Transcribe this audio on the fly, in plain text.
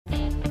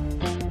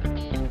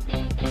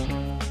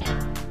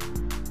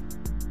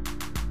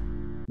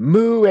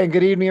Moo and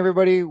good evening,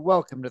 everybody.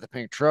 Welcome to the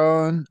Pink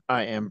Throne.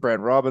 I am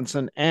Brent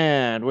Robinson,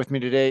 and with me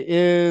today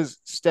is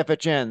Steph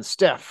Chen.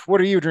 Steph, what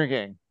are you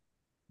drinking?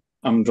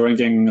 I'm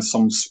drinking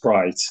some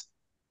Sprite.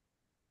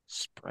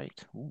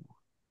 Sprite. Ooh.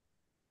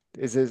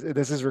 Is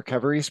this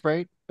recovery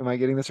Sprite? Am I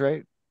getting this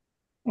right?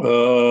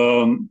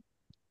 Um,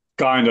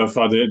 Kind of.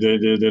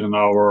 Did an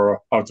hour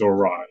outdoor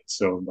ride,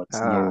 so but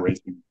no Ah,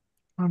 racing.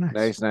 Oh, nice.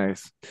 nice,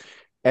 nice.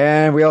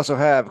 And we also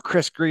have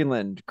Chris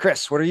Greenland.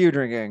 Chris, what are you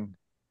drinking?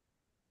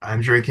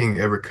 I'm drinking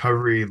a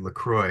recovery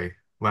LaCroix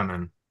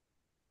lemon.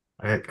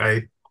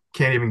 I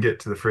can't even get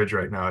to the fridge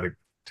right now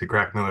to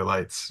crack Miller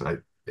Lights.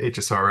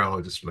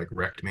 HSRL just like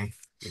wrecked me.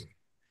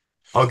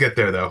 I'll get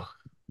there though.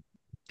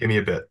 Give me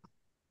a bit.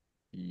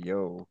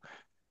 Yo.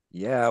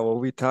 Yeah, we'll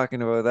be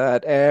talking about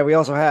that. And we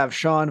also have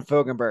Sean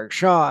Fogenberg.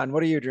 Sean,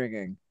 what are you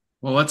drinking?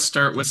 Well, let's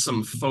start with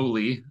some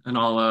Foley and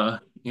I'll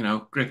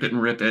grip it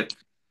and rip it.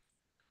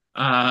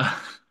 Uh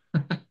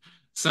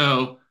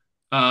so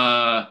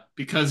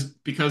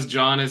because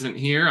John isn't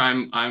here,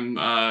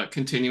 I'm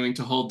continuing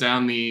to hold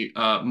down the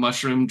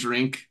mushroom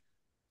drink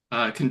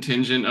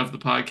contingent of the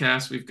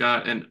podcast. We've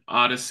got an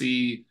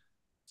Odyssey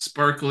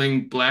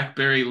sparkling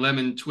blackberry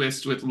lemon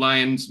twist with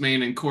lion's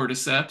mane and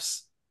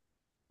cordyceps.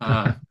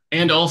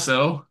 And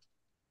also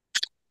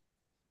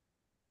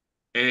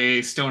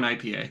a Stone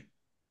IPA.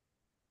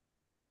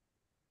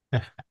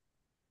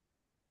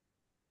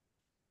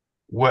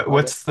 Oh,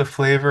 What's the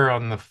flavor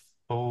on the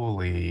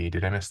Foley?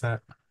 Did I miss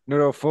that? no,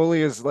 no,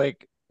 Foley is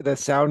like the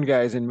sound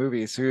guys in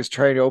movies. So he was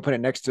trying to open it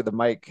next to the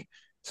mic.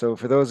 So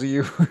for those of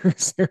you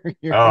who's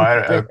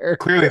Oh, hearing there,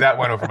 clearly that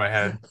went over my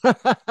head.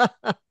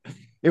 it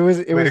Wait, was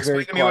very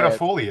explain to me what a quiet.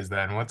 Foley is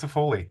then. What's a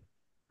Foley?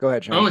 Go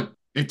ahead, Oh, Sean.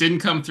 it didn't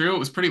come through. It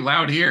was pretty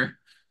loud here.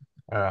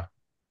 Uh,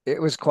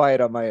 It was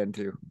quiet on my end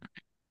too.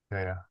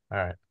 yeah, yeah.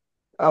 All right.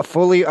 A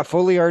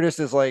Foley artist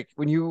is like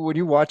when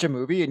you watch a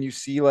movie and you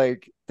see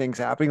like things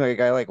happening, like a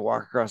guy like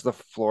walk across the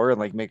floor and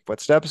like make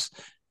footsteps,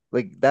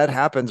 like that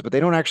happens, but they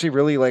don't actually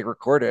really like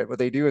record it. What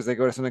they do is they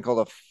go to something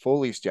called a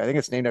Foley studio. I think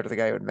it's named after the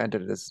guy who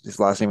invented it. His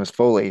last name was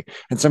Foley,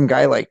 and some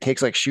guy like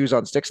takes like shoes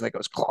on sticks and like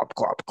goes clop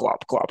clop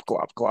clop clop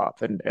clop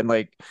clop and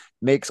like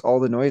makes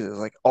all the noises.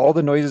 Like all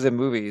the noises in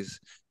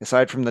movies,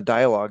 aside from the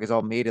dialogue, is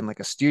all made in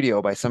like a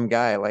studio by some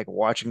guy like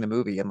watching the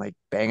movie and like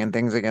banging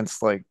things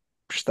against like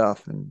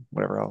stuff and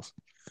whatever else,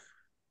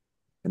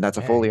 and that's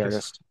a Man, Foley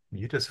artist.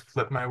 you just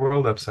flipped my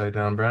world upside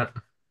down, Brent.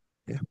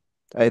 Yeah.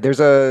 There's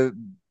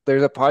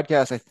a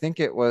podcast. I think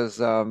it was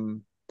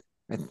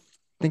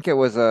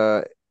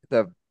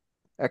the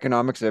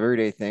economics of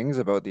everyday things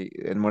about the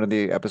and one of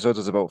the episodes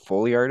was about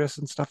Foley artists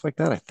and stuff like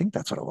that. I think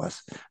that's what it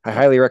was. I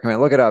highly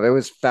recommend look it up. It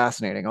was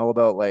fascinating. All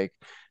about like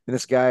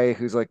this guy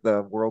who's like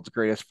the world's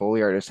greatest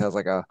Foley artist has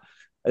like an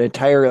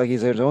entire like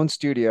he's in his own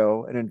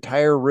studio, an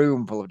entire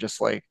room full of just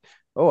like,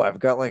 oh, I've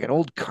got like an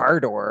old car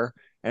door.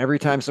 And every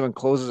time someone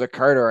closes a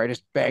car door, I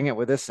just bang it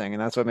with this thing,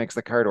 and that's what makes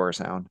the car door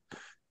sound.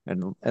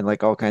 And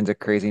like all kinds of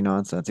crazy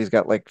nonsense. He's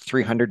got like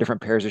 300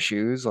 different pairs of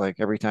shoes. Like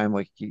every time,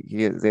 like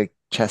he they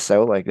chests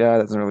out, like that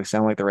doesn't really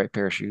sound like the right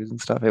pair of shoes and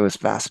stuff. It was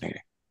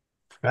fascinating.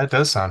 That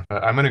does sound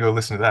fun. I'm gonna go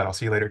listen to that. I'll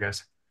see you later,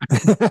 guys.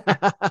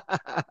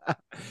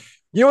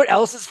 You know what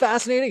else is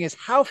fascinating is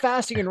how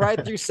fast you can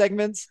ride through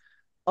segments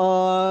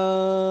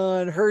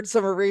on Herd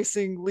Summer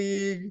Racing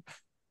League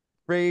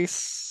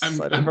race.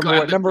 I'm I don't I'm remember glad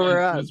what that number we're Brent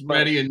at, was but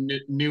ready and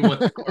knew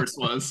what the course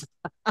was.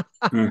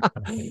 Hmm.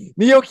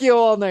 Neokio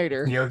All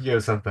Nighter. Gnocchi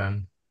or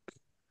something.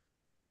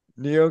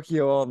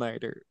 Neokio All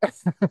Nighter.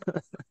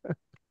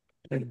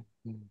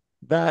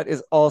 That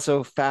is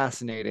also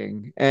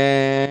fascinating.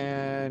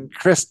 And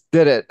Chris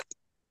did it.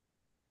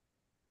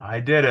 I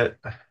did it.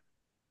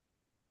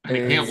 And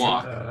it can't Is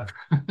walk.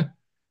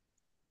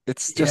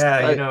 it's just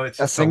Yeah, it's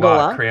a just a single lot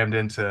lap? crammed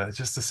into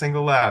just a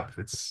single lap.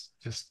 It's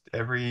just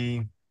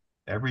every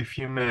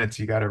few minutes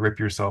you got to rip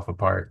yourself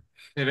apart.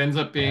 It ends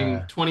up being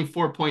Uh,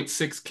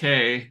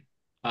 24.6K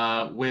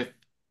with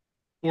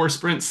four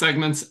sprint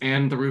segments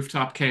and the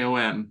rooftop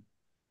KOM.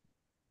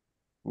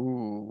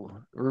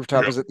 Ooh,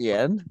 rooftop Yep. was at the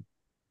end.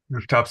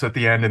 Rooftops at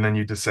the end, and then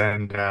you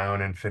descend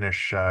down and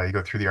finish. You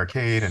go through the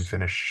arcade and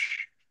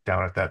finish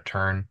down at that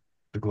turn,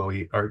 the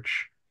glowy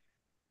arch.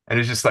 And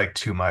it's just like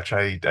too much.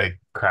 I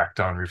cracked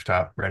on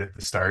rooftop right at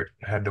the start.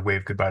 I had to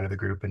wave goodbye to the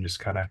group and just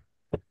kind of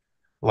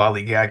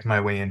lollygagged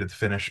my way into the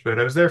finish. But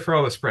I was there for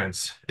all the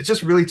sprints. It's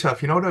just really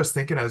tough. You know what I was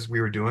thinking as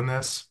we were doing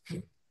this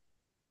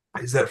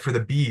is that for the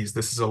bees,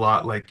 this is a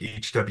lot like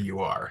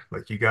HWR.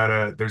 Like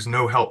there's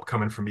no help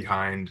coming from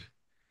behind.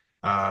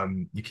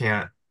 You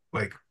can't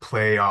like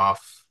play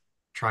off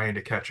trying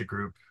to catch a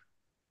group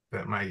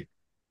that might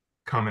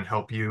come and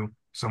help you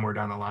somewhere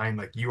down the line.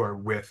 Like you are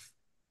with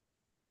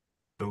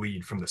the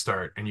lead from the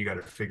start, and you got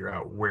to figure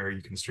out where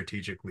you can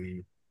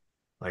strategically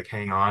like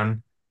hang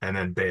on and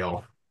then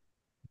bail.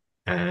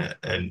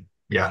 And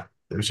yeah,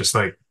 it was just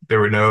like there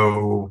were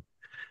no,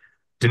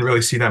 didn't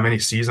really see that many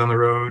C's on the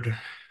road.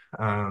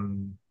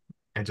 Um,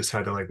 and just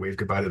had to like wave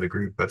goodbye to the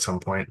group at some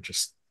point,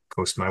 just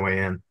coast my way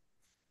in.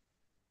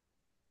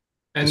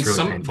 And Just really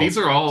some painful. these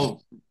are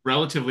all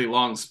relatively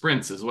long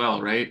sprints as well,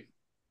 right?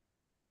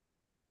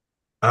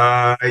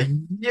 Uh,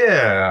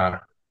 yeah.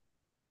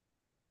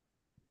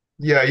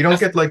 Yeah, you don't Yes.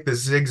 get like the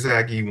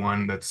zigzaggy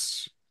one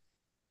that's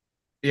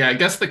Yeah, I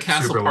guess the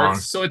Castle super Parks.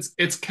 long. So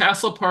it's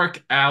Castle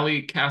Park,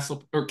 Alley,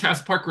 Castle or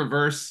Castle Park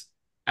Reverse,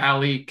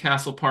 Alley,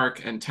 Castle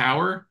Park, and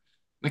Tower.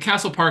 The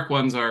Castle Park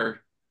ones are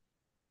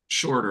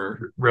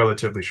shorter,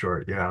 Relatively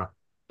short, yeah.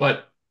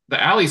 but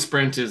the Alley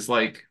sprint is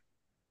like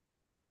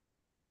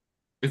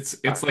it's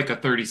Uh, it's like a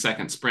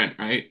 30-second sprint,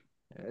 right?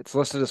 it's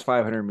listed as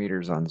 500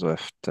 meters on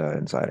Zwift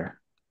Insider.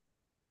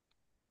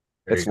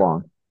 There you It's go.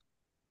 long.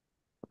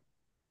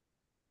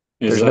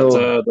 Is There's that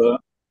no,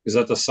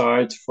 the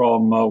side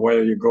from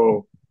where you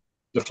go,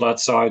 the flat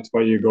side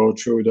where you go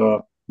through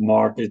the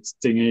market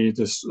thingy,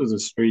 the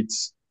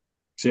streets?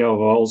 See,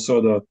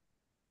 also the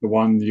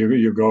one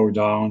you go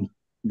down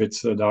a bit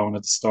down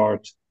at the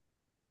start.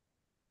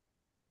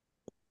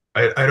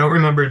 I don't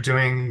remember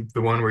doing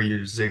the one where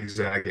you're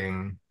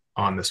zigzagging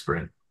on the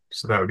sprint.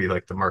 So that would be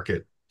like the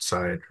market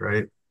side,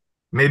 right?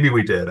 Maybe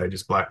we did. I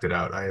just blacked it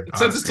out. I It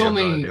says it's honestly have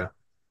no only idea.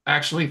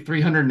 actually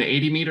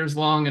 380 meters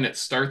long and it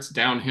starts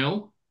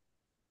downhill.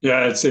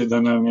 Yeah, it's it.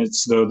 And then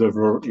it's yeah,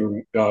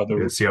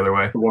 It's the other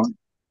way. the one.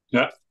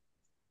 Yeah,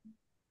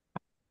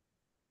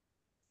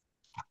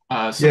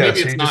 So Yeah,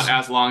 maybe so it's you not just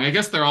as long. I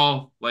guess they're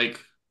all like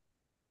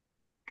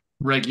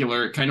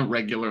regular, kind of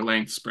regular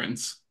length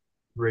sprints.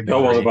 I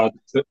was regular. about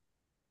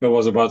I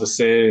was about to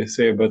say,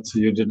 but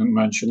you didn't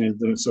mention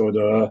it. So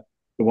the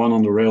one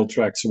on the rail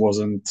tracks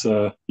wasn't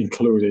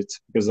included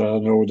because I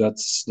know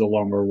that's the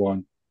longer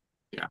one.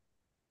 Yeah.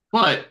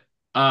 But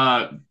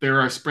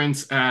there are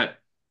sprints at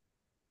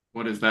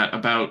what is that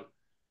about?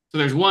 So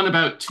there's one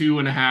about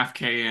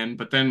 2.5K in,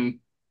 but then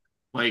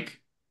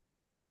like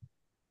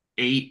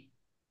 8,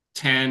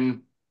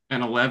 10,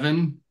 and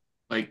 11,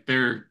 like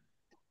they're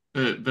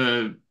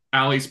the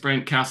alley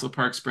sprint, Castle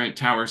Park sprint,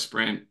 Tower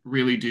sprint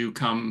really do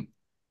come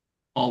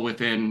all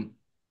within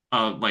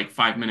like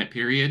 5 minute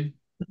period.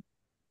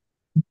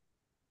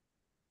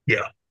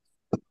 Yeah.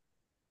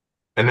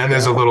 And then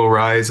there's Yeah, a little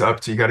rise up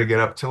to you got to get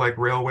up to like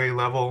railway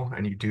level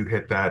and you do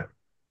hit that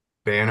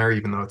banner,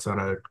 even though it's not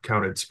a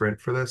counted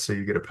sprint for this. So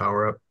you get a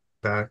power up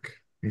back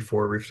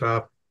before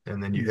rooftop,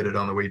 and then you hit it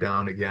on the way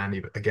down again,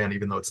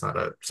 even though it's not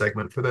a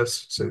segment for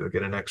this. So you'll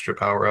get an extra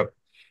power up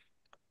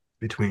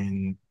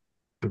between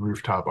the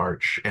rooftop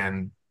arch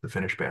and the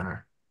finish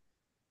banner.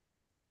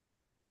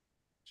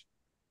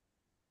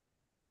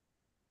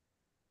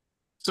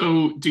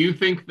 So do you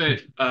think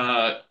that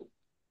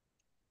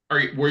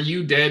were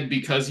you dead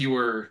because you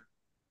were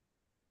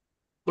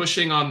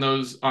pushing on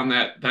those on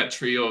that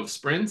trio of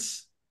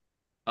sprints?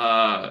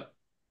 Uh,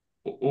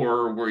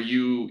 or were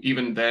you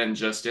even then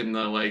just in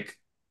the like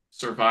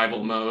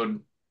survival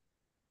mode?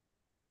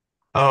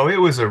 Oh, it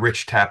was a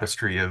rich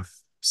tapestry of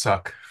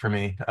suck for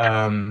me.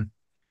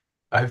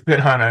 I've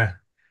been on a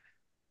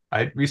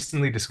I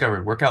recently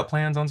discovered workout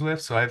plans on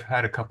Zwift, so I've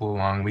had a couple of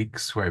long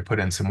weeks where I put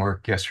in some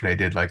work. Yesterday I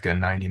did like a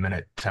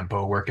 90-minute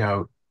tempo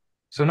workout.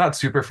 So not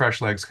super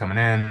fresh legs coming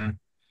in,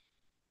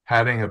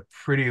 having a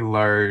pretty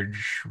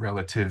large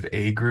relative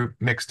A group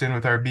mixed in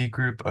with our B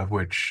group, of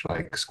which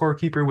like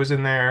scorekeeper was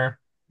in there,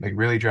 like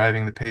really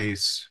driving the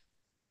pace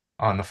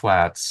on the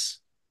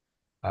flats.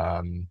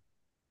 Um,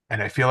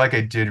 and I feel like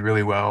I did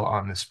really well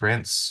on the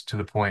sprints to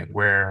the point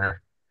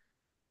where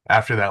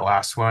after that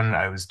last one,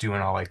 I was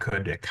doing all I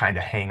could to kind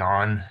of hang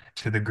on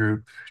to the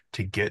group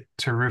to get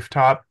to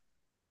rooftop.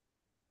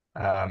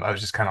 I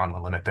was just kind of on the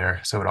limit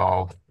there, so it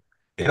all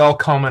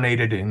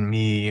culminated in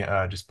me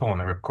just pulling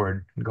the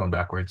ripcord and going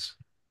backwards.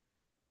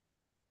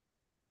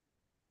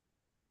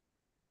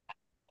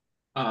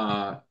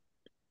 Uh,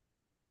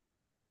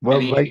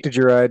 what bike any did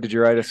you ride? Did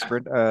you ride a Yeah.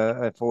 sprint,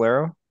 a full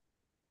arrow?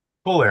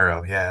 Full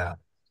arrow, yeah,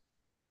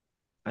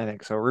 I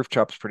think so.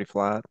 Rooftop's pretty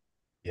flat.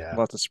 yeah.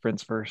 Lots of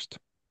sprints first.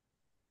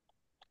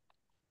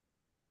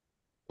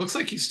 Looks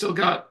like you still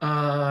got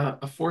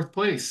a fourth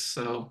place.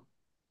 So,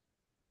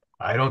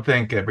 I don't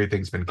think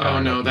everything's been oh counted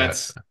no, up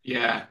yet. that's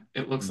yeah.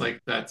 It looks Mm.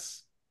 like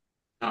that's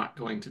not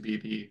going to be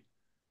the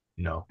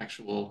No,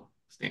 actual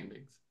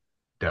standings.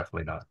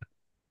 definitely not.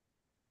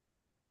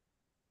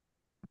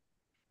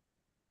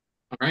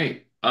 All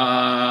right.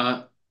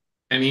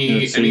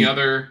 let's Any see.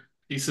 other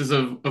pieces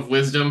of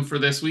wisdom for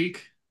this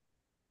week?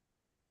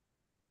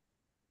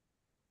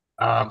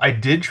 I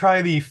did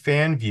try the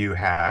fan view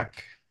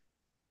hack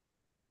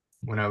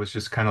when I was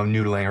just kind of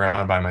noodling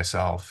around by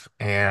myself,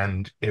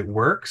 and it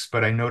works,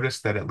 but I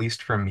noticed that at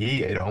least for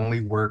me, it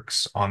only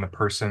works on the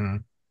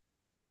person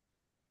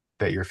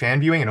that you're fan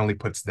viewing. It only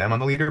puts them on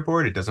the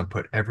leaderboard. It doesn't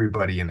put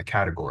everybody in the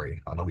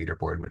category on the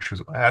leaderboard, which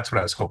was that's what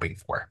I was hoping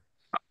for,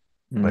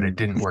 but it Mm.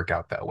 didn't work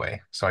out that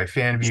way. So I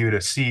fan viewed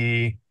a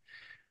C,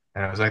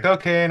 and I was like,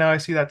 okay, now I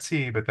see that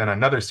C, but then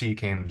another C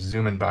came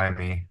zooming by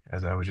me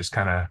as I was just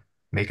kind of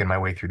making my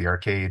way through the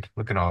arcade,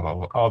 looking at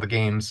all the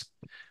games.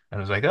 And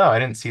I was like, oh, I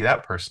didn't see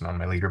that person on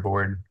my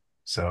leaderboard.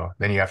 So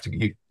then you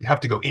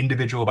have to go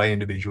individual by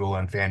individual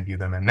and fan view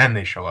them, and then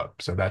they show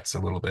up. So that's a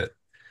little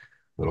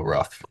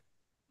rough.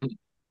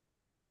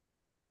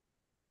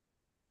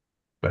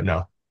 But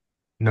no,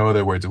 no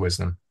other words of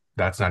wisdom.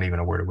 That's not even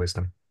a word of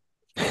wisdom.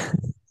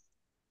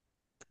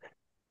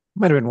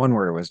 Might have been one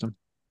word of wisdom.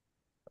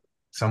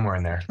 somewhere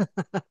in there.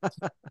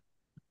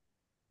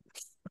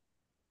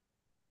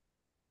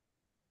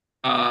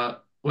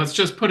 Let's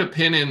just put a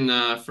pin in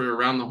for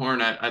around the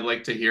horn. I'd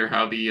like to hear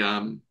how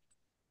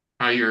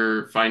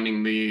you're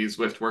finding the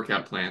Zwift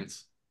workout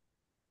plans.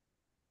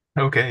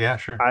 Okay, yeah,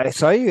 sure. I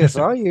saw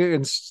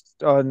you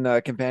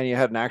on Companion. You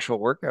had an actual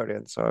workout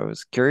in, so I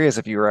was curious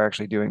if you were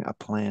actually doing a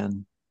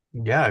plan.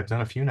 Yeah, I've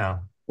done a few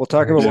now. We'll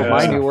talk Very about what exciting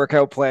my Yeah, new stuff.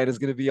 workout plan is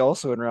going to be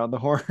also in Round the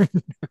Horn.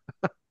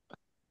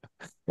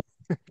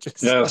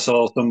 Just yeah. I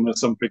saw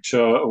some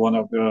picture one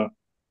of the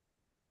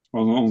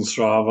on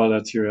Strava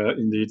that you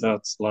indeed had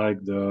like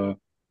the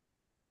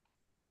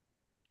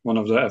one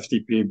of the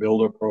FTP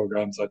builder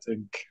programs, I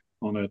think,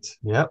 on it.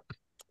 Yep,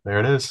 there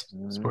it is.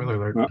 all Spoiler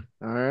alert. right,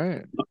 all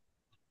right.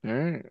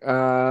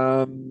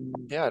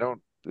 Yeah, I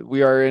don't.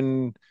 We are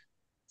in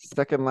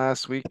second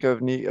last week of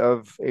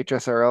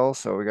HSRL,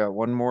 so we got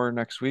one more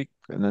next week,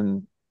 and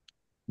then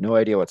no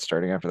idea what's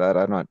starting after that.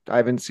 I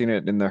haven't seen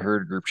it in the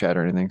herd group chat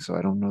or anything, so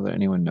I don't know that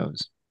anyone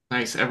knows.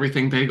 Nice.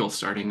 Everything Bagel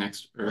starting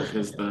next, or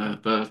is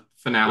the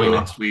finale Ugh.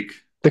 next week.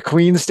 The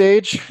Queen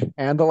stage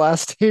and the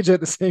last stage at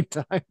the same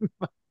time.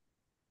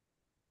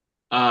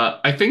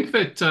 I think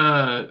that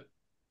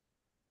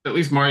at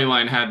least Mario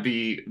had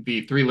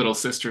the Three Little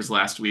Sisters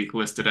last week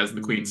listed as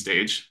the Queen Mm,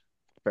 stage.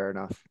 fair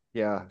enough.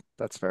 Yeah,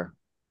 that's fair.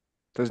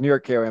 Those New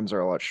York KOMs are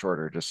a lot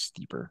shorter, just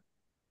steeper.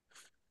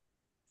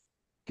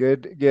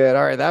 Good, good.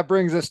 All right, that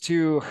brings us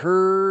to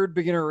herd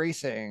beginner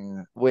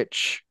racing,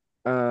 which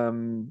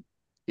um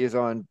is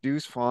on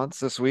Deuce Fonts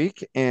this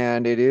week,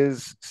 and it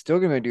is still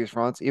going to be Deuce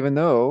Fonts, even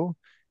though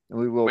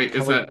we will Wait,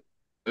 probably.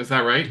 is that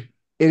right?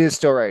 It is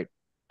still right.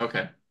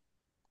 Okay.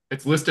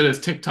 It's listed as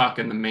TikTok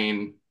in the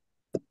main.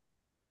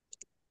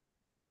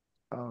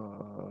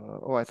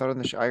 Oh, I thought on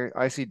the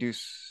I see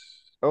Deuce.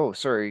 Oh,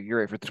 sorry, you're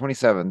right for the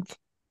 27th.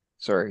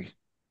 Sorry,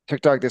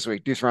 TikTok this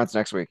week, Deuce Fonts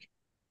next week.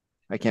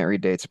 I can't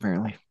read dates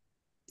apparently.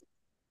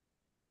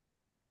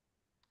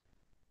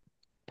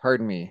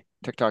 Pardon me.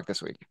 TikTok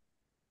this week.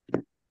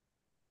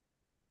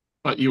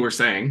 What you were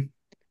saying.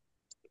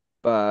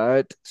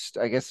 But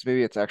I guess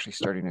maybe it's actually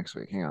starting next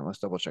week. Hang on, let's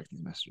double check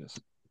these messages.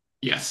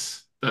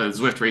 Yes, the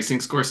Zwift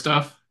Racing Score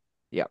stuff.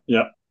 Yeah,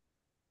 Yeah,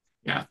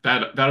 Yeah,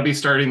 that'll be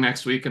starting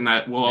next week, and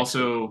that we'll next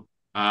week. also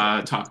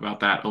Yep, talk about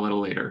that a little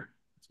later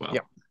as yep,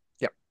 well.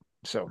 yep.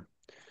 So,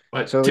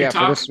 But so yeah,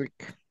 for this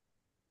week.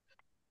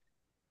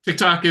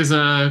 TikTok is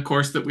a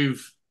course that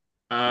we've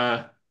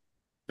uh,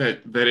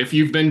 that if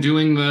you've been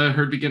doing the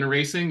herd beginner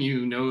racing,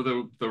 you know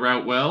the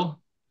route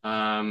well.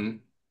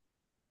 Um,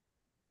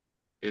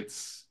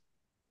 it's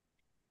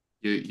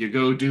you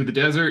go do the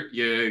desert,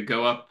 you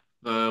go up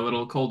the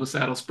little Col de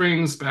Saddle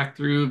Springs, back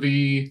through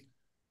the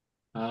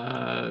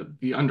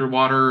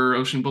underwater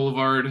Ocean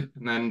Boulevard,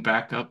 and then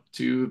back up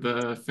to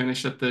the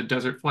finish at the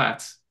desert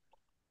flats.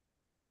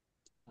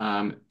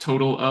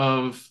 Total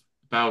of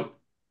about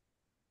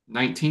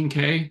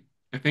 19K,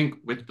 I think,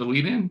 with the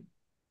lead in.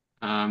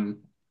 Um,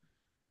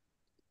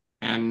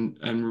 and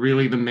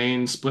really the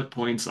main split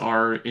points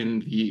are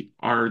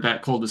that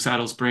Col de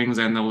Saddle Springs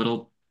and the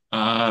little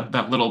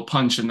that little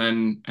punch and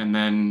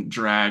then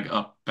drag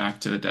up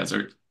back to the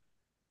desert.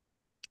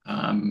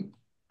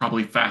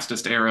 Probably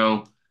fastest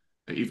arrow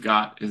that you've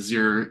got is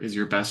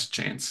your best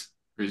chance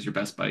or is your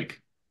best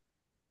bike.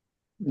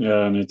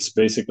 yeah, and it's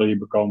basically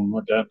become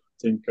again, I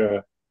think,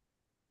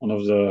 one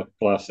of the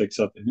classics.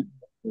 If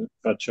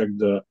I check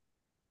the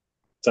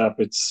tab,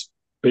 it's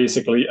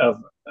basically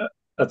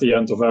at the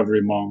end of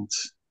every month.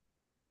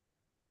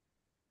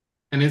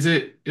 And is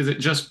it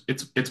just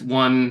it's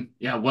one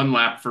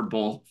lap for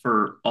both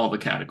for all the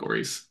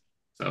categories.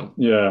 So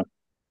Yeah,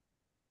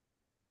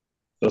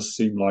 does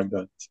seem like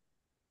that.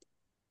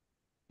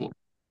 cool.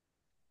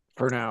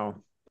 For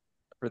now,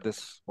 for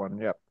this one.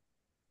 Yep.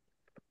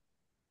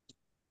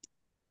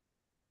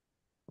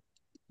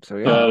 So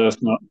Yeah, yeah,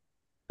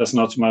 there's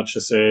not much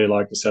to say.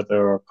 Like I said,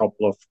 there are a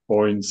couple of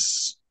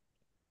points,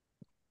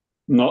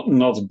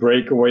 not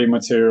breakaway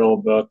material,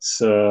 but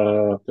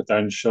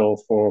potential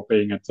for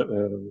paying it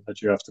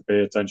that you have to pay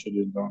attention.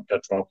 You don't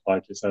get dropped,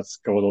 like you said.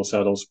 Scodel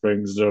Saddle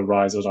Springs, the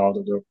rises out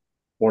of the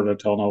water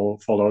tunnel,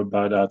 followed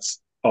by that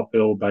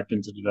uphill back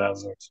into the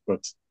desert.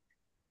 But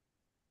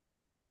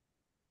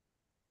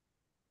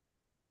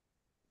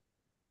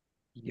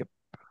yep,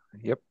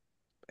 yep.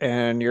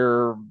 And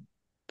your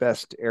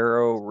best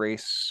arrow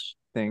race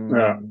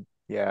yeah, thing,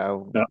 yeah,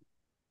 yeah,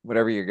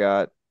 whatever you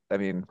got. I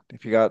mean,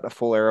 if you got a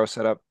full arrow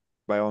set up,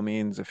 by all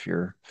means, if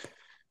you're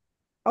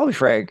I'll be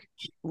frank,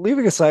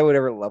 leaving aside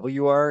whatever level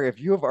you are, if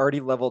you have already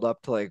leveled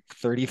up to like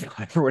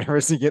 35 or whatever,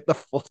 so you get the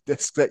full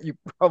disc that you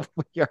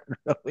probably aren't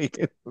really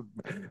in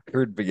the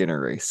herd beginner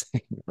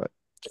racing, but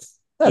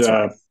that's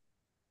yeah,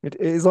 fine.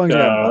 As long as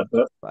you're having yeah,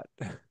 fun. But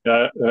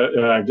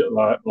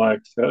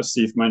like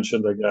Steve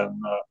mentioned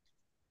again.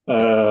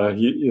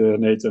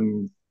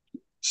 Nathan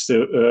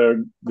still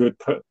good,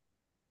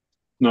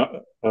 not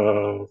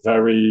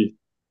very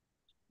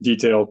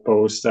detailed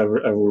post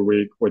every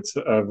week with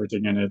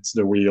everything in it,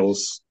 the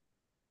wheels,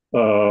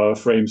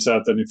 frame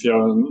set, and if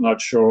you're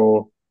not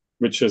sure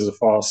which is the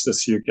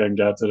fastest you can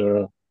get to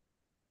the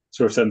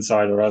Swift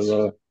Insider as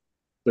the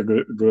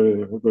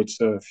good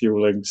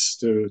few links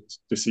to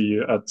see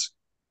at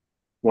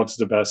what's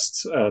the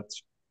best at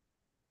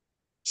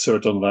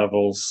certain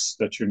levels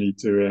that you need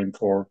to aim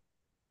for.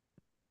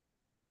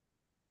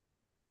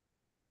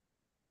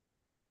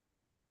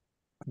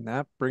 And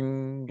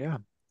yeah,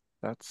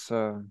 that's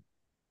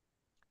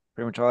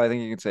pretty much all I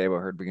think you can say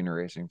about herd beginner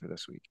racing for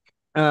this week.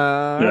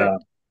 All right. Yeah,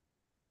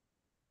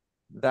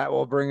 That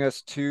will bring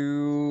us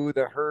to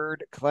the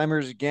herd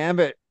climbers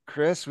gambit.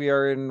 Chris, we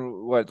are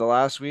in what, the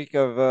last week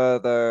of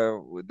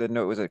the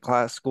no, was it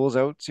class schools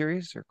out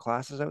series or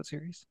classes out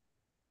series?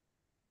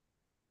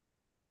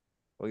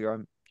 Well, you're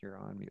on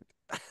mute.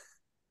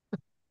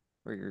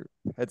 Or your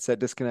headset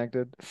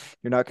disconnected.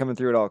 You're not coming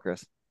through at all,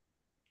 Chris.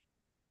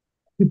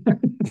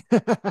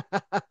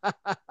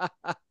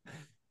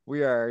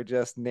 We are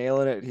just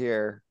nailing it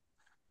here.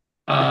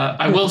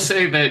 I will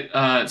say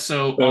that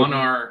so on um,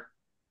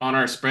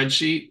 our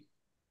spreadsheet,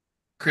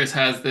 Chris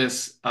has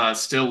this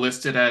still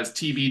listed as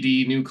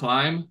TBD new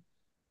climb.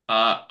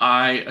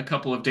 I a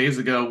couple of days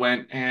ago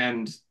went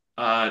and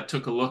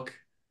took a look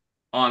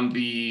on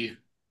the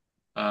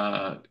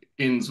uh,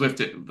 in Zwift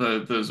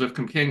the Zwift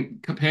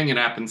companion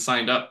app and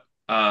signed up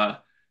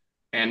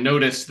and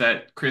noticed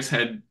that Chris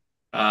had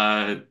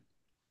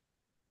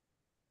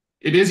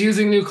it is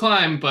using new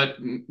climb, but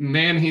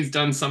man, he's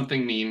done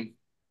something mean.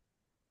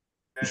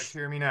 You guys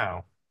hear me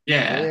now?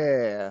 Yeah.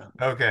 Yeah.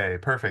 Okay,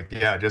 perfect.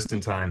 Yeah, just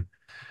in time.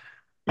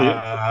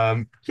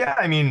 yeah, Yeah,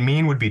 I mean,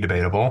 mean would be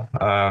debatable.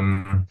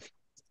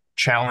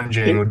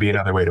 Challenging would be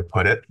another way to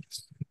put it.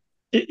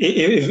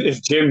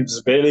 if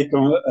James Bailey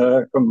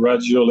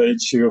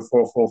congratulates you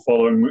for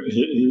following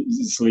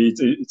his lead,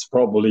 it's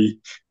probably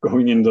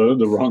going in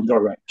the wrong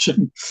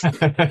direction.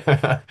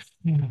 I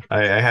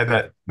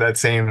had that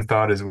same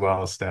thought as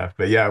well, Steph.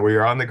 But yeah, we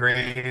are on the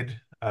grade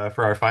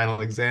for our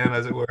final exam,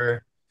 as it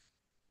were.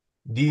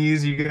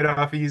 D's, you get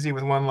off easy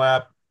with 1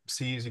 lap.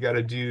 C's, you got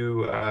to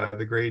do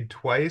the grade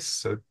twice,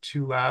 so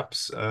 2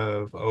 laps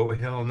of oh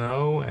hill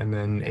no, and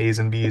then A's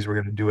and B's, we're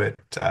going to do it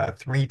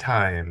 3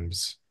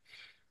 times.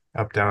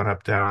 Up, down,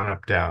 up, down,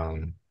 up,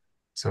 down.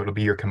 So it'll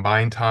be your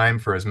combined time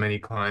for as many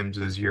climbs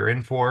as you're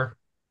in for.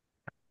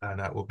 And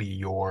that will be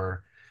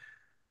your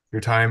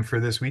time for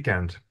this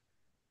weekend.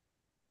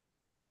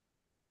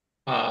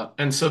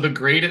 And so the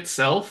grade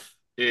itself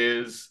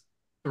is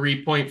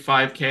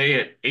 3.5K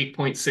at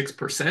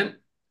 8.6%.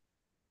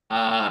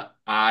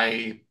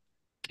 I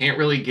can't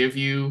really give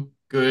you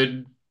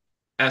good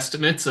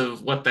estimates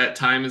of what that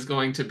time is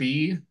going to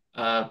be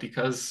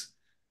because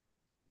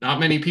not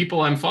many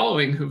people I'm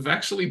following who've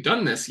actually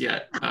done this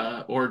yet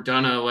or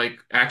done a like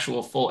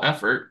actual full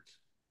effort.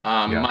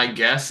 Yeah. My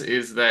guess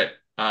is that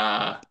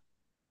a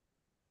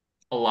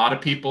lot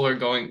of people are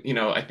going,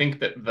 I think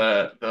that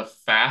the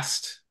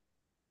fast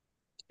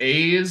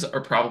A's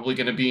are probably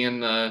going to be in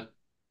the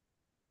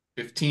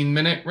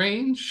 15-minute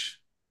range,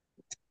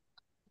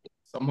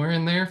 somewhere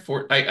in there.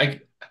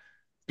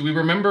 Do we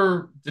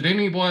remember, did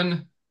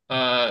anyone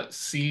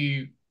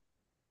see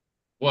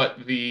what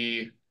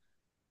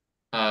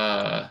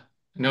I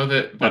know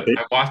that I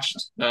I watched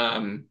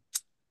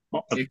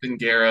Ethan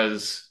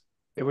Guerra's,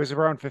 It was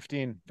around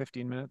 15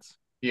 minutes.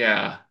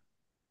 yeah.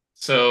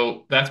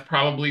 So that's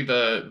probably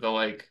the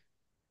like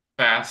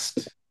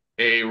fast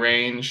A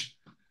range.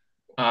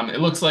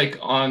 It looks like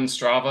on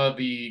Strava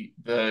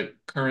the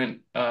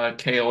current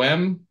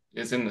KOM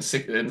is in the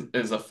six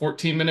is a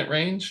 14-minute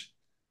range.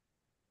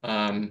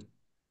 Um,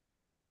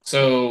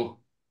 so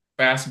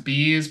fast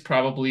B is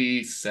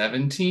probably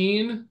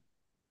 17.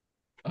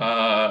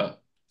 Uh,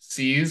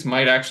 C's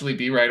might actually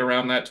be right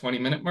around that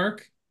 20-minute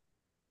mark.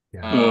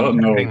 Yeah. I'm Um,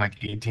 targeting no,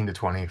 like 18 to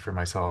 20 for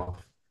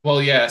myself.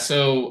 well, yeah.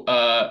 So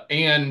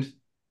and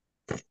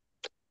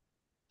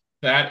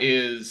that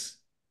is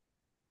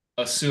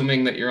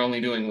assuming that you're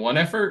only doing one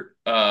effort.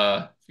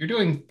 If you're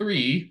doing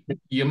three,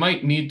 you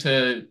might need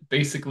to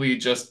basically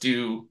just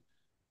do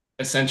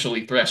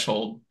essentially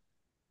threshold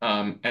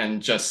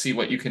and just see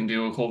what you can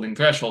do holding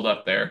threshold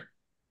up there.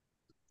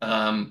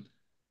 Um,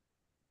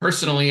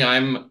 Personally,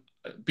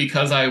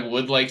 because I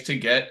would like to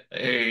get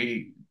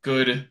a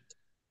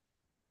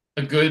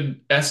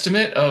good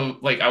estimate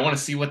of like I want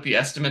to see what the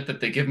estimate that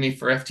they give me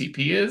for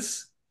FTP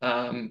is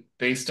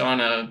based on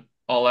a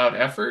all out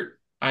effort.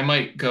 I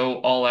might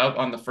go all out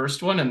on the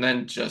first one and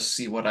then just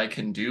see what I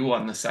can do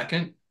on the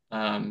second,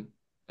 um,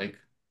 like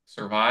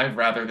survive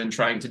rather than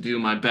trying to do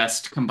my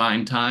best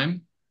combined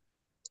time.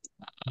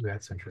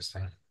 That's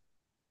interesting.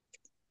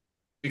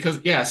 Because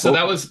yeah, so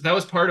well, that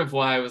was part of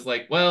why I was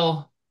like,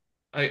 well,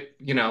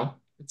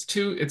 it's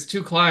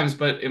two climbs,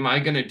 but am I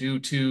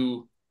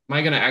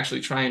gonna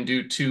actually try and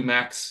do two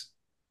max,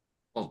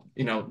 well,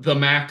 the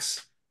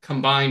max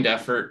combined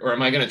effort, or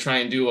am I gonna try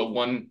and do a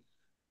one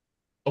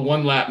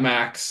lap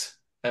max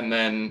and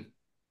then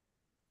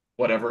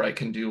whatever I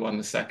can do on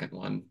the second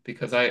one?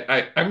 Because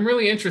I'm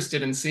really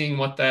interested in seeing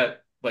what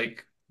that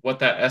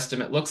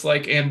estimate looks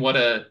like and what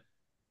a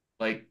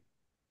like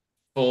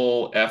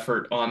full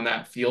effort on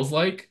that feels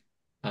like.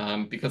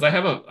 because I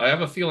have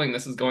a feeling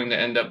this is going to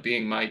end up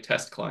being my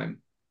test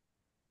climb.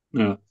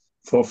 Yeah.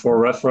 For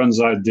reference,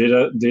 I did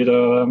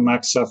a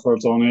max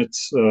effort on it.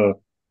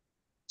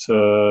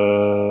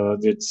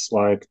 It's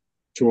like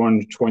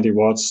 220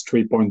 watts,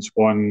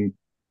 3.1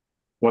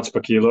 watts per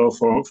kilo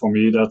for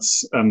me.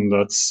 That's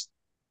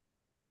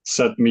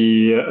set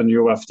me a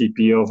new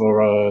FTP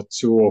over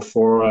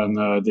 204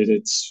 and did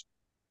it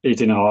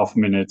 18.5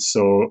 minutes.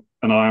 So,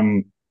 and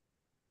I'm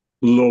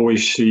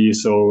lowish C,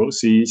 so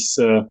C's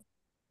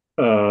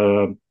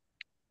uh,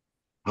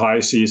 high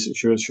C's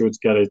should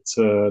get it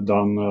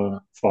done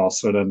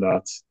faster than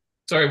that.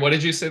 Sorry, what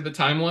did you say the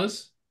time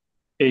was?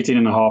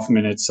 18.5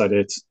 minutes I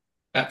did.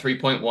 At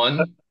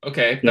 3.1?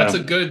 Okay, Yeah, that's a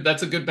good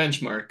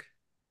benchmark.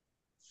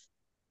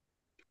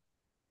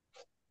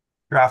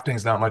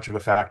 Drafting's not much of a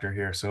factor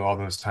here, so all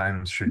those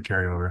times should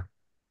carry over.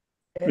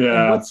 And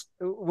yeah.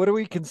 what do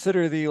we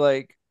consider the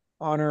like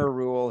honor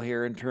rule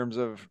here in terms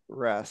of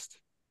rest?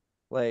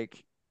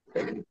 Like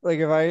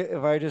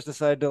if I just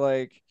decide to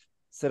like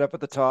sit up at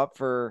the top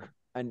for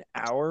an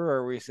hour,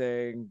 are we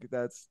saying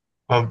that's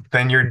Well,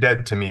 then you're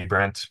dead to me,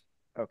 Brent.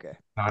 okay?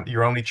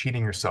 You're only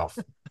cheating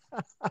yourself.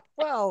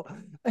 Well,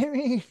 I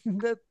mean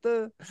that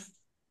the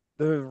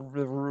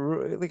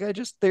like I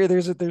just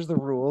there's the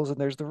rules and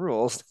there's the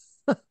rules,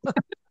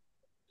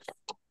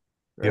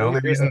 The right?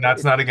 only reason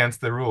that's not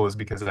against the rule is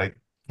because I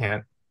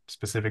can't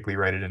specifically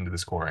write it into the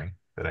scoring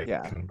that I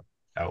Yeah. can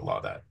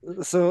outlaw that.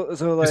 So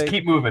Just like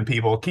keep moving,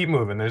 people. Keep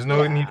moving. There's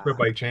no need for a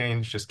yeah, bike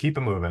change. Just keep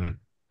it moving.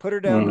 put her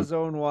down to Mm.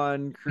 zone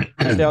one,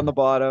 cruise down the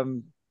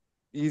bottom,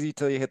 easy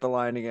till you hit the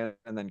line again,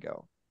 and then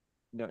go.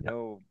 No, Yeah.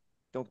 no,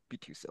 don't be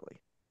too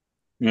silly.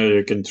 Yeah,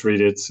 you can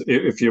treat it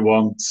if you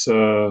want.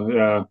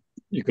 Yeah,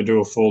 you could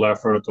do a full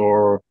effort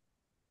or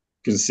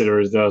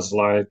consider it as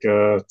like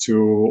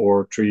 2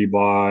 or 3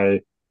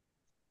 by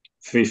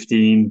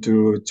 15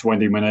 to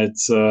 20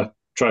 minutes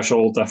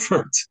threshold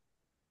effort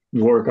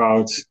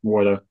workout,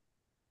 whatever.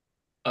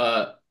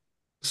 Uh,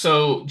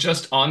 so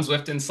just on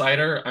Zwift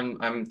Insider,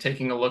 I'm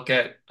taking a look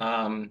at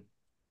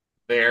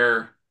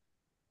their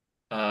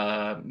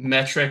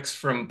metrics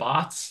from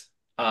bots.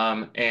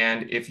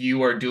 And if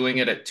you are doing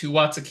it at 2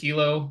 watts a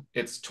kilo,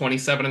 it's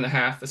 27 and a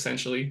half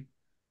essentially.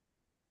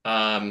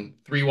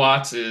 3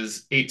 watts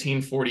is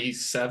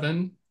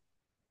 1847.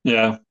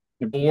 Yeah,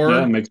 yeah,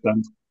 Four makes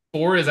sense.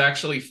 four is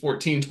actually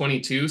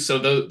 1422. So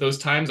those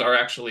times are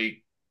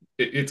actually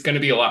it's going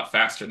to be a lot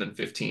faster than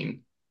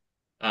 15.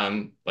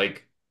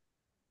 Like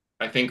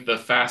I think the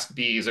fast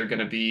Bs are going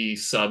to be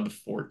sub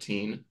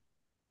 14.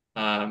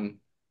 Um,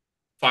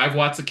 5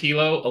 watts a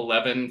kilo,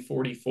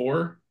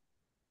 1144.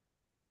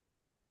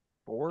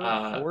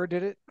 Uh, Four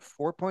did it.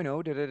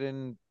 4.0 did it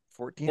in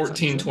 14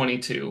 something something.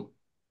 1422.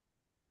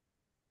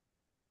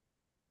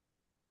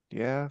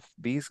 Yeah,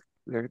 bees.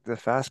 The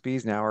fast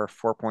bees now are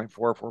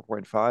 4.4,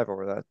 4.5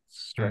 over that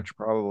Hmm. stretch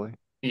probably.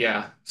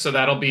 Yeah. So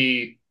that'll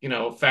be,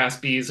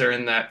 fast Bs are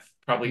in that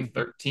probably Mhm.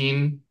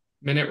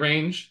 13-minute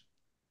range.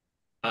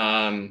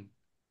 Um,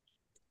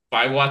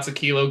 5 watts a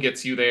kilo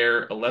gets you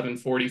there,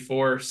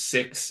 1144,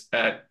 6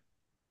 at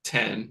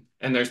 10.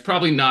 And there's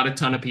probably not a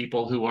ton of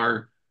people who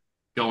are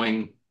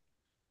going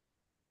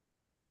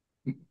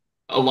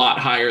a lot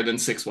higher than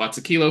 6 watts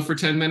a kilo for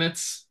 10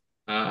 minutes.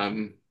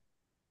 Um,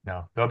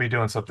 No, they'll be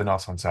doing something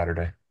else on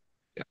Saturday.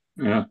 yeah.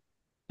 Yeah,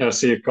 yeah, I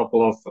see a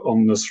couple of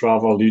on the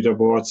Strava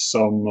leaderboards.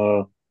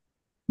 Some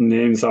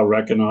names I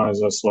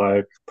recognize as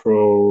like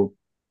pro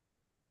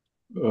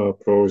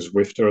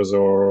Zwifters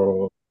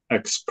or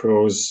ex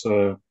pros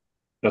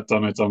that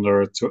done it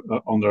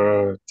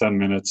under 10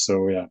 minutes.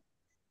 So yeah,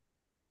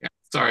 Yeah.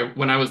 Sorry,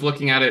 when I was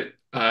looking at it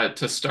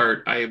to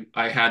start,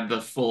 I had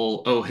the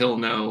full Oh Hill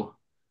No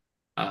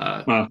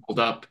uh, pulled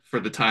up for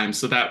the time.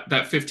 So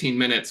that 15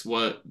 minutes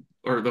was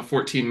or the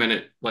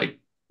 14-minute like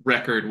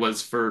record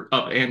was for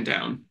up and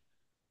down.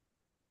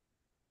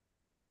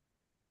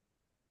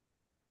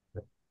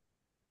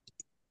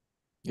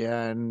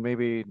 Yeah, and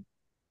maybe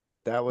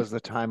that was the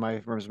time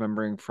I was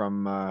remembering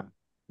from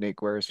Nate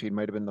Guerra's feed.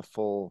 Might have been the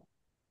full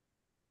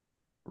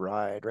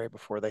ride right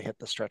before they hit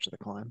the stretch of the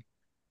climb.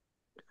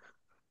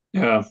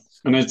 yeah,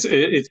 and So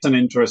it's an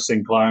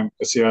interesting climb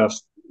because you have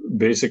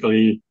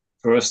basically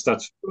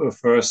that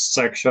first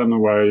section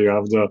where you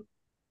have the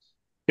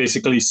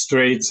basically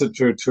straight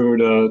through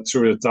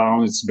the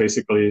town. It's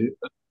basically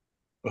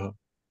uh,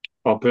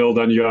 uphill.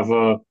 Then you have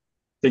a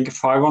I think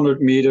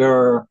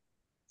 500-meter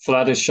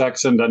flattish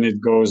section. Then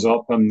it goes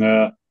up and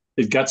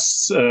it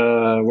gets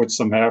with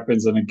some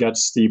hairpins and it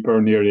gets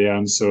steeper near the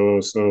end.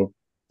 So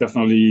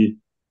definitely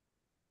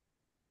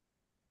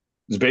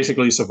it's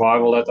basically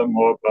survival at the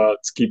moment, but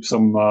keep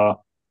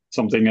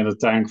something in the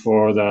tank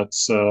for that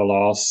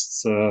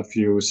last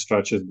few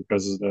stretches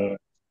because it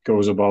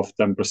goes above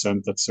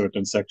 10% at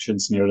certain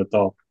sections near the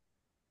top.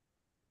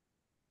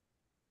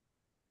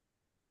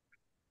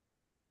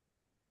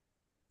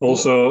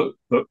 cool. Also,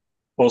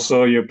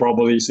 also you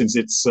probably since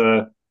it's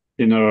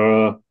in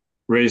a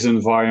race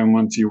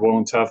environment, you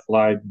won't have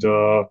like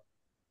the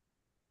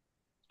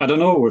I don't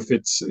know if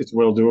it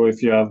will do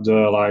if you have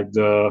the like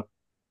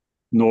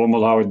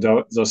normal how it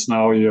does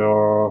now.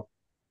 Your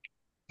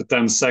the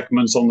 10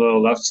 segments on the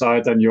left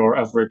side and your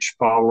average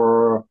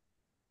power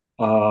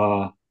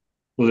uh,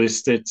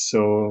 listed.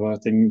 So I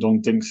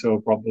don't think so.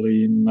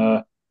 Probably in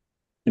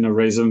a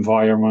race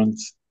environment.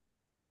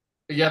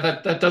 Yeah,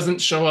 that doesn't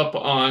show up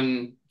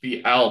on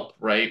the Alp,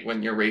 right?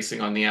 When you're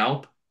racing on the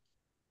Alp,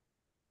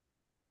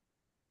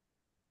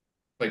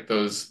 like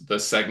the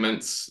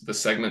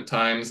segment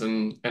times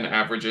and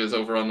averages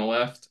over on the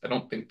left. I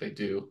don't think they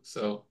do.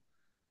 So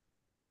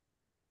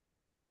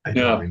I don't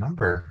Yeah,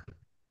 remember.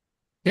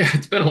 yeah,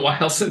 it's been a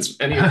while since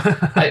any.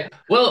 I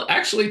well,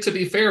 actually, to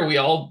be fair, we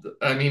all.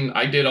 I mean,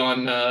 I did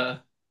on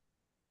the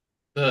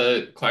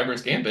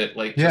Clyburn Gambit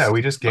like Yeah, just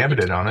we just a month or gambited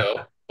two on it.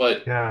 ago,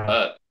 but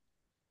Yeah.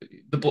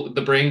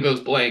 the brain goes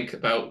blank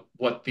about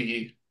what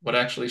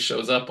actually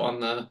shows up on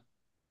the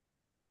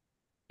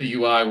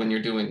UI when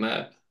you're doing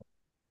that.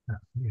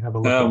 You have a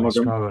look yeah, at my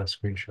Strava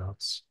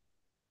screenshots.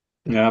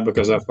 yeah,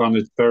 because I found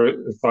it very,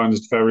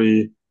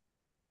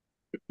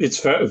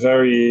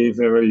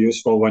 very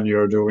useful when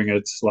you're doing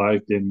it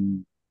like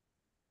in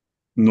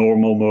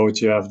normal mode.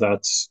 You have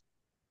that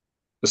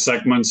the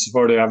segments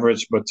for the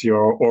average, but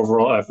your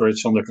overall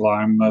average on the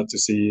climb to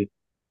see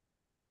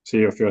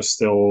if you're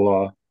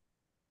still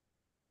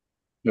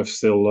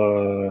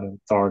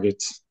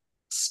target.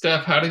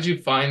 Steph, how did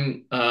you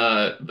find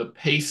the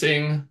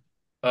pacing?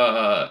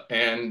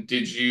 And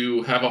did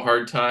you have a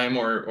hard time,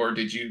 or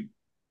did you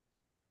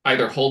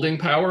either holding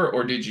power,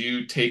 or did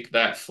you take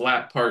that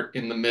flat part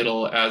in the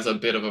middle as a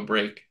bit of a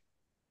break?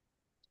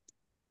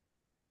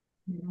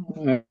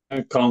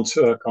 I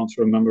can't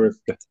remember if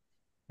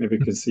maybe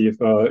you can see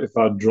if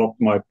I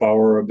dropped my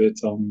power a bit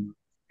on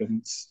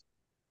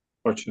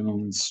watching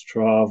on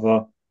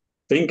Strava.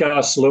 Think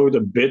I slowed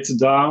a bit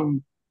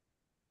down.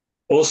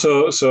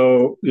 Also,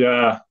 so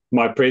yeah,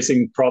 my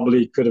pacing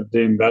probably could have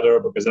been better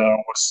because I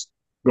was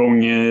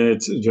going in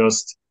it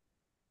just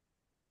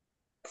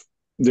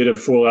did a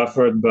full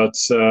effort, but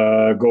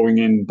going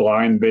in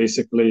blind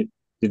basically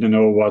didn't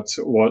know what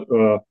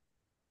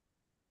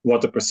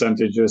the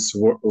percentages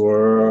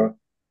were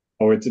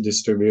how it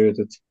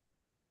distributed.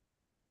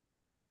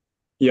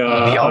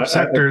 Yeah, The Alp I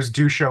sectors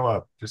do show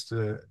up. Just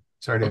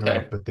sorry to Okay.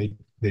 interrupt, but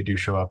they do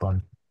show up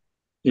on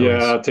at yeah,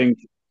 least. I think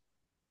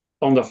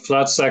on the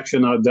flat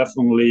section I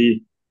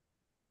definitely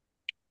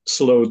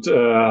slowed.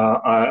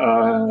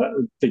 I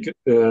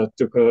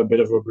took a bit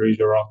of a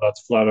breather on that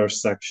flatter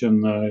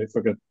section. If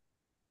I could,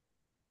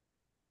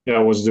 yeah, I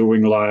was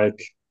doing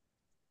like,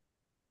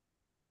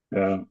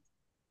 I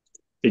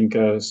think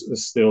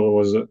still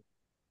was a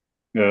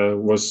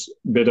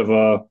bit of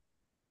a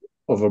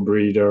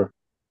breather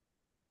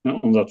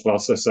on that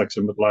last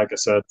section. But like I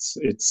said,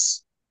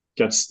 it's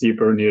gets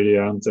steeper near the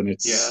end, and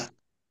Yeah. it's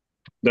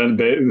then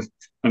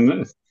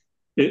and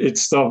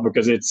it's tough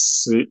because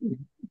it's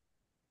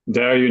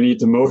there you need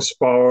the most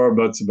power,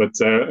 but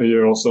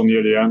you're also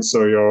near the end,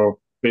 so you're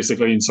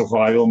basically in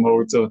survival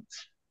mode,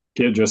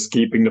 just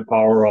keeping the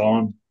power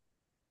on.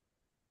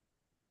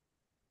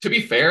 To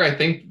be fair, I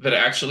think that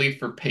actually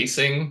for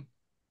pacing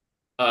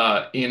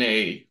in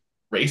a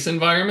race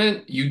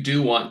environment, you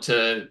do want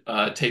to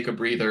take a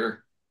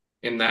breather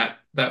in that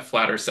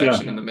flatter Yeah,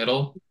 section in the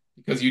middle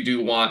because you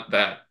do want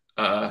that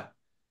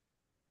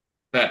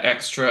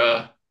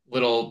extra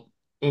little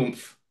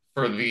oomph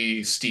for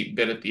the steep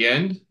bit at the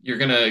end. You're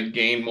gonna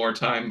gain more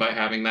time by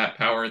having that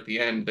power at the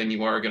end than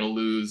you are gonna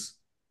lose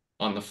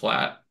on the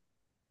flat.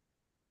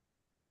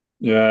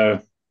 yeah.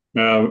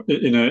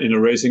 In a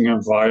racing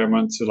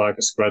environment like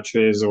a scratch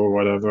race or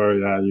whatever,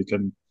 yeah, you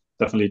can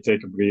definitely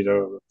take a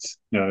breather. But,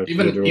 yeah, if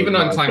you're Even doing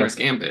on like Climber's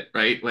Gambit,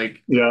 right?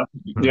 Like yeah,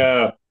 Hmm.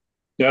 yeah,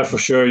 yeah, for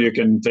sure you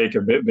can take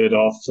a bit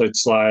off.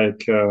 It's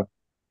like uh,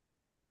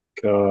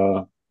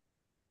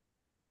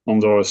 on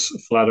those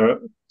flatter,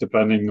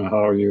 depending on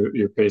how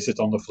you pace it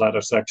on the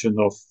flatter section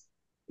of,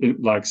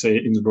 like say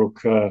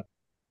Innsbruck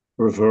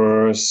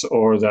reverse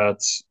or that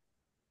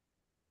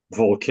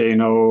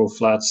volcano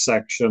flat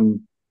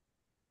section.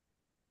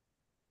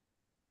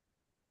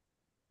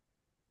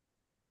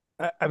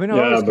 I mean, I Yeah,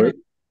 always kind but of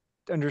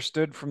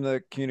understood from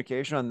the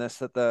communication on this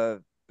that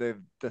the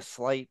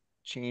slight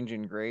change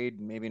in grade,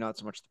 maybe not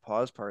so much the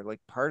pause part, like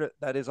part of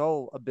that is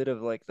all a bit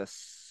of like the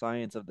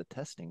science of the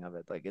testing of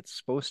it. Like it's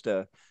supposed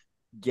to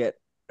get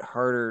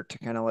harder to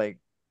kind of like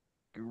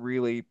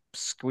really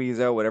squeeze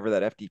out whatever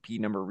that FTP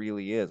number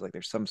really is. Like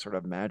there's some sort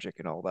of magic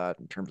and all that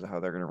in terms of how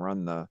they're going to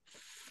run the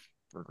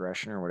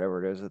regression or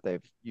whatever it is that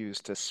they've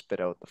used to spit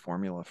out the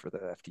formula for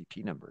the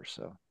FTP number.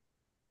 So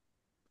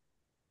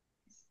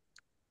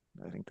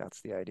I think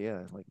that's the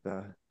idea. Like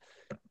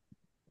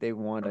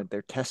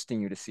they're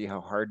testing you to see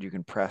how hard you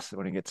can press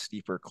when it gets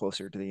steeper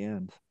closer to the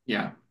end.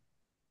 yeah,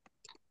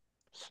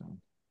 So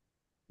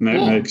cool.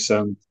 makes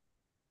sense.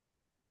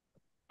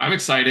 I'm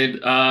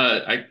excited.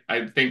 I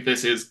think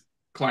this is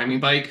climbing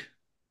bike,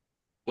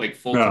 like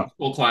Yeah,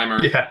 full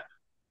climber. Yeah.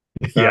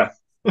 yeah.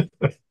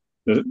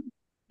 Yeah.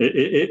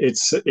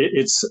 It's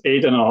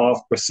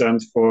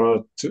 8.5%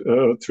 for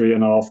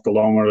 3.5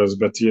 kilometers,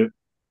 but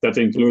that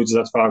includes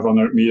that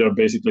 500-meter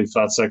basically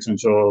flat section.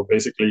 So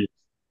basically,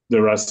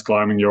 the rest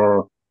climbing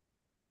your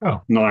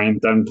Oh.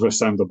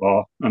 9-10%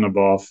 above and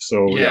above.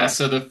 So Yeah, yeah,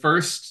 so the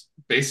first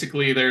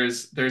basically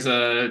there's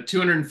a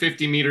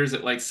 250 meters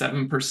at like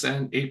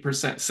 7%,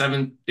 8%,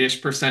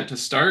 7-ish percent to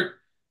start,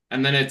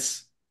 and then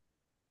it's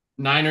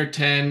 9 or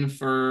 10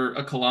 for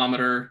a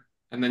kilometer,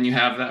 and then you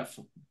have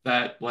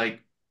that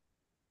like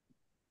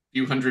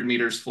few hundred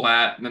meters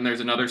flat, and then there's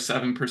another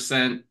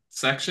 7%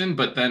 section,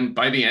 but then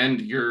by the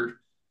end you're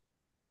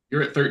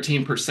at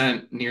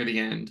 13% near the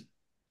end.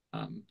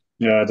 Um,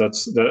 yeah,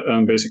 that's the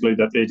and basically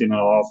that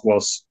 18.5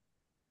 was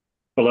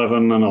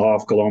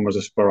 11.5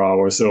 kilometers per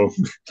hour. So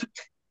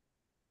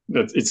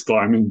that it's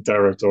climbing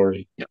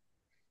territory. yeah.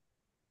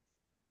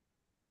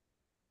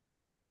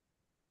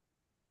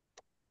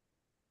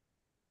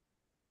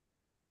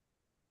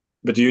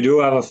 But you do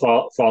have a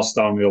fast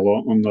downhill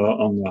on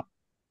the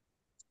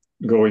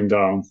going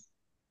down.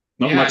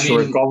 Not Yeah, I much mean,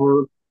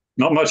 recover,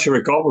 not much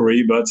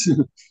recovery, but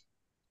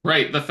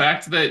right, the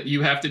fact that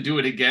you have to do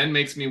it again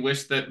makes me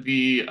wish that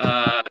the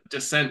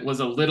descent was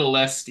a little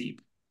less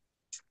steep.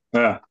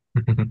 yeah,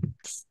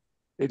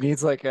 It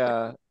needs like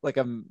a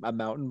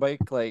mountain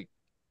bike, like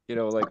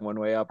like one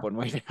way up, one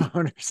way down,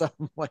 or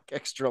something like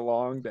extra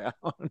long down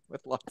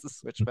with lots of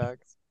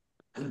switchbacks.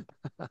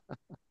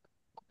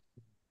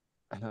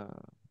 Uh,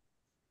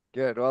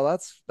 Good. Well,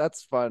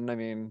 that's fun. I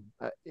mean,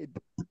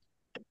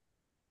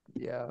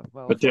 yeah.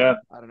 Well, but yeah,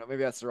 fun. I don't know.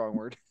 Maybe that's the wrong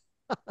word.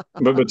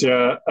 but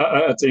yeah,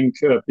 I think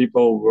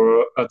people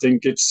were. I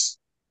think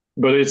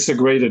but it's a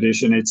great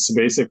addition. It's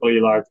basically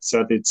like I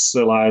said, it's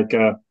like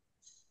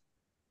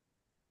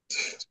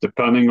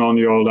depending on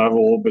your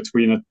level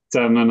between a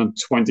 10 and a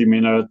 20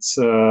 minute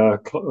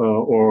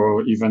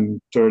or even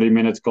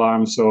 30-minute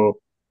climb. So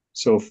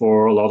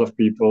for a lot of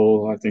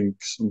people, I think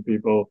some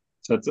people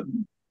said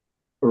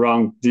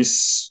around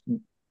this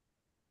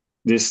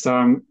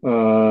time,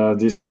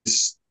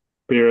 this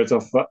period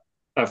of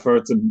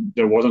effort,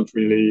 there wasn't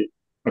really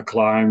a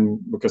climb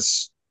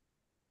because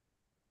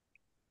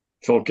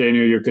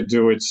volcano you could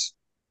do it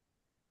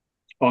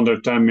under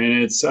 10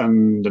 minutes,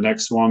 and the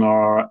next one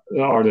are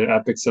the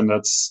epics, and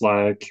that's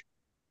like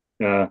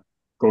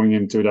going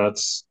into that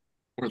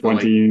Or the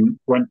like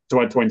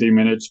 20, 20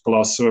 minutes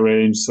plus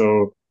range.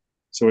 So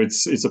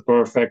it's a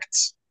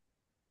perfect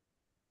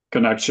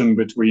connection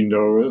between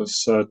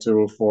those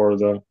two for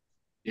the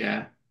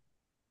yeah.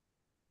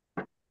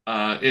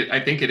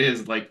 I think it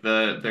is like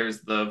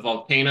there's the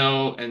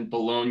volcano and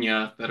Bologna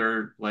that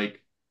are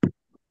like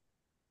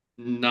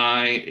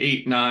 9,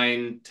 8,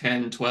 9,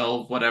 10,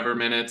 12, whatever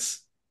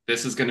minutes.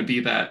 This is going to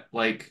be that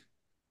like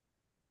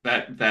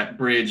that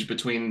bridge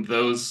between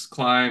those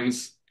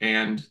climbs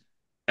and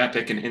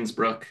Epic and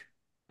Innsbruck.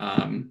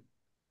 Um,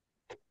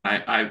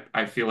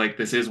 I feel like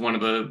this is one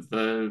of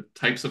the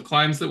types of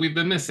climbs that we've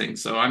been missing,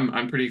 so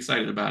I'm pretty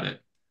excited about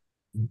it.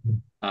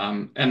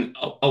 And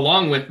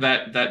along with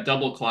that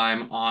double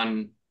climb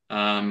on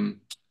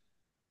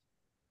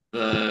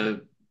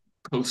the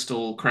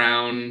Coastal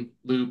Crown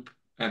Loop,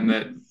 and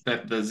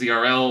that the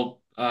ZRL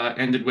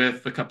ended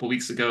with a couple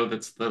weeks ago.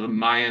 That's the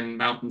Mayan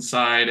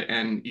Mountainside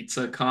and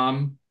Itza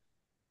Kam.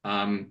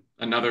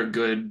 Another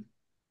good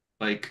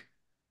like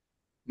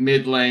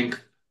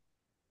mid-length,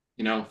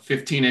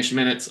 15-ish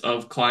minutes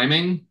of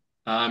climbing.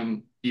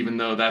 Even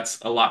though that's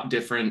a lot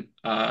different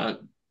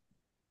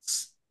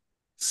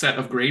set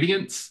of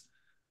gradients.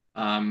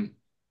 Um,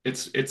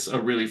 it's a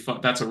really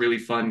fun. That's a really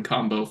fun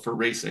combo for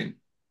racing.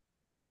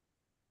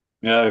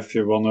 yeah. If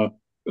you wanna,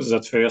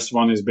 that first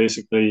one is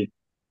basically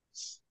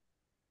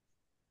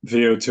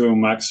VO2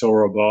 max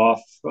or above.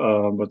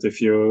 But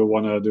if you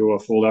want to do a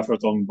full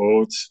effort on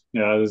both,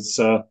 yeah, it's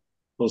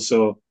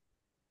also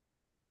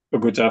a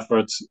good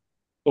effort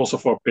also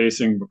for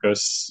pacing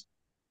because,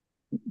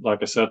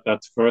 like I said,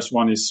 that first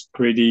one is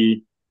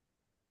pretty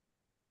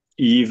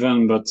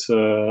even, but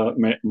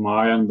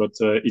Mayan, but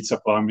it's a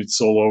climb.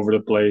 It's all over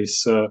the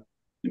place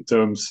in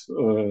terms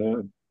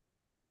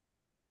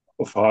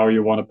of how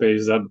you want to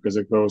pace that because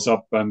it goes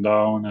up and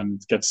down and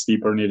it gets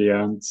steeper near the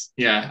end.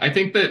 Yeah, I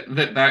think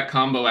that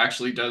combo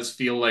actually does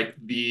feel like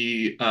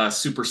the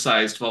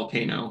supersized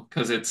volcano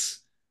because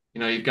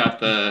you've got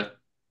the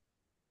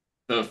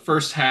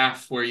first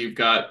half where you've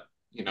got,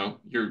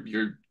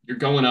 you're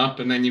going up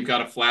and then you've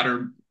got a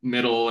flatter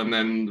middle and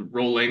then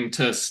rolling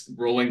to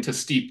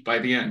steep by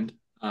the end,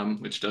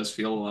 which does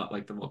feel a lot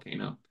like the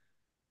volcano.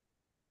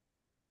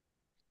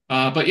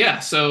 But yeah,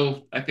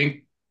 so I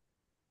think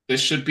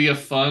this should be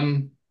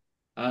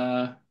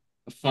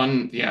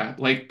yeah,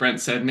 like Brent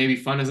said, maybe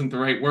fun isn't the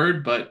right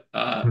word, but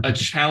a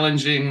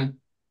challenging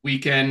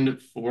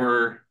weekend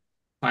for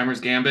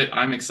Climbers Gambit.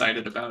 I'm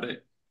excited about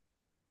it.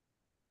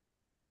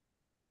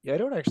 Yeah, I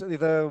don't actually.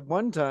 The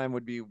one time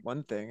would be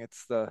one thing.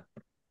 It's the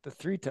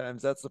three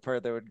times. That's the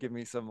part that would give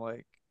me some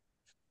like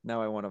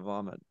now I want to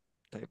vomit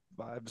type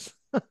vibes.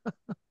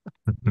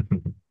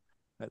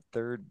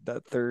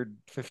 That third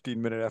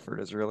 15-minute effort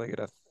is really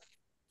gonna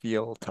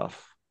feel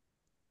tough.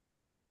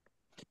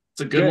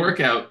 It's a good Good.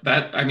 workout.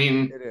 I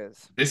mean, It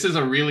is. this is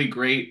a really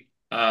great,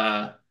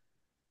 I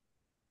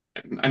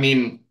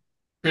mean,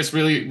 Chris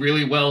really,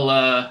 really well,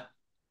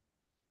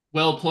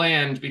 well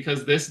planned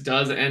because this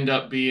does end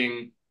up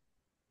being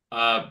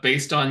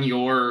based on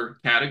your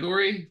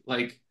category.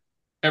 Like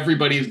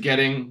everybody's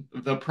getting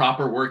the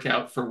proper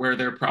workout for where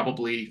they're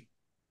probably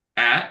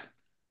at.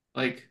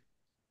 Like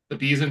the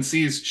B's and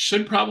C's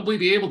should probably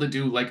be able to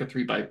do like a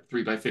 3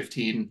 by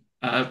 15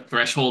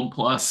 threshold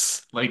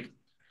plus like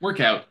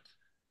workout.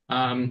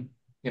 Um,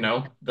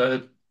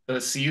 the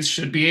C's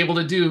should be able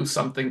to do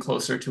something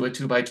closer to a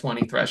 2 by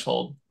 20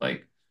 threshold.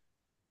 Like,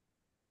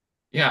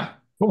 yeah.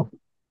 Cool.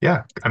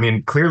 Yeah. I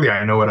mean, clearly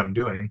I know what I'm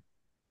doing.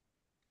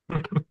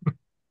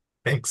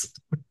 Thanks.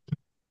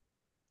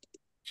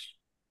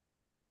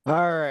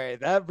 All right,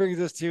 that brings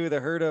us to the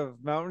herd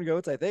of mountain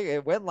goats. I think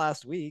it went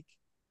last week.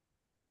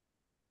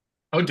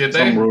 Oh, did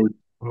Some they? route.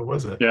 What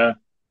was it? Yeah.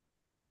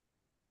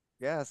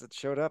 Yes, it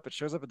showed up. It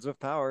shows up in Zwift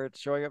Power. It's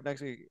showing up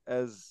next week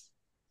as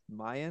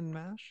Mayan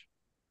Mash.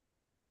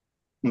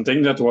 I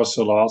think that was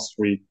the last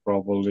week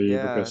probably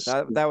Yeah, because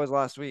that was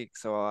last week,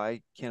 so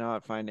I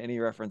cannot find any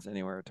reference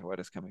anywhere to what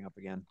is coming up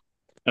again.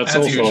 that's As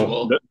also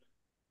usual.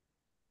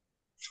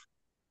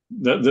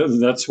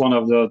 that's one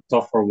of the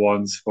tougher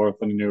ones for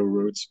the new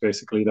routes.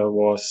 Basically, that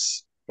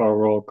was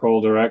Power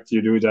Call Direct.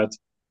 You do that.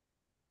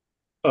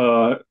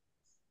 Uh,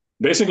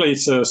 Basically,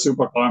 it's a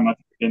super climb at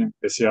the beginning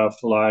because you have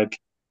like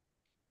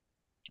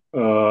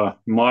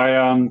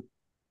Mayan,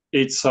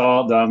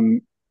 Itza,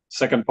 then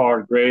second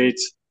part grade,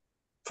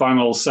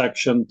 final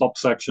section, top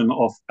section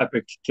of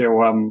Epic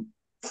KOM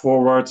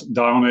forward,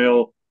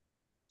 downhill,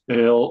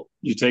 hill.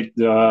 You take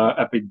the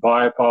Epic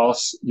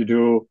bypass, you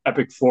do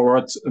Epic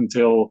forward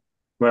until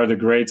where the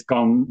grade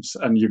comes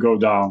and you go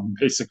down.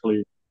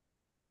 Basically,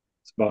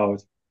 it's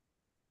about.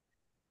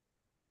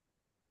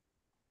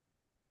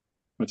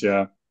 But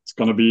yeah, it's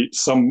gonna be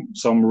some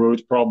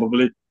route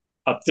probably.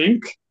 I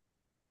think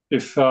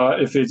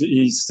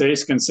he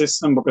stays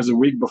consistent because a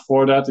week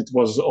before that it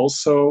was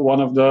also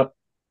one of the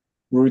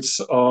routes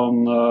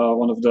on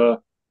one of the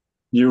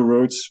new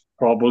routes,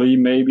 probably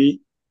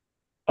maybe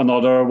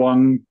another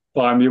one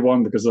climby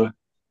one because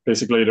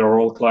basically they're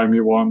all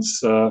climby ones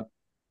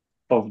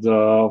of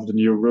the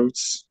new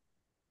routes.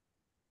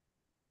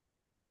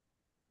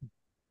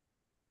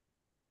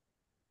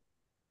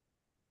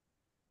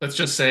 Let's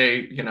just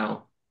say,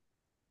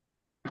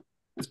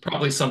 it's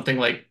probably something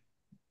like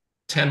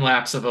 10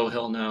 laps of Oh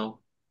Hill No.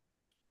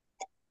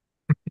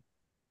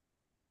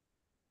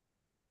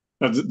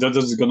 That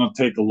is gonna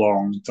take a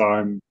long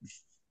time.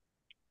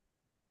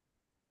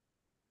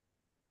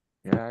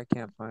 Yeah,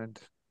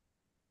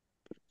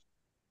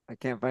 I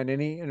can't find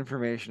any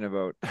information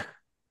about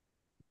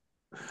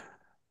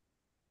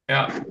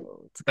Yeah,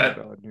 what's going that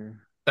on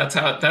here. that's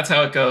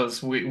how it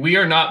goes. We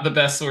are not the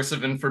best source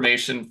of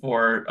information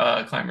for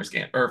climbers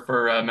game or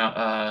for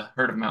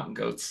herd of mountain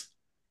goats.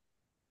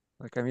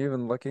 Like I'm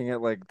even looking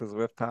at like the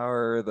Zwift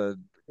Power, the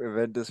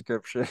event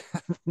description.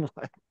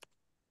 Like,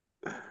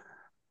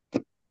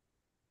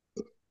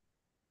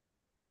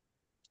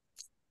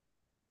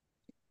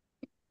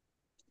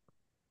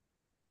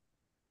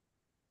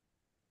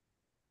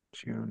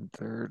 June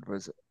 3rd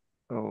was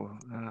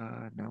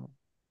no.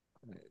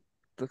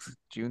 It looks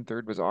June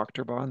 3rd was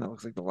Octobahn. That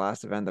looks like the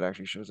last event that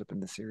actually shows up in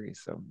the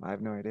series. So I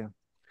have no idea.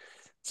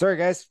 Sorry,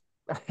 guys.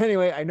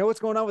 Anyway, I know what's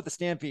going on with the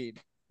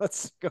Stampede.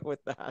 Let's go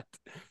with that.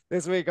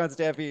 This week on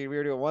Stampede, we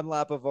were doing one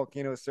lap of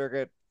Volcano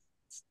Circuit.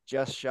 It's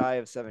just shy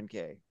of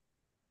 7K.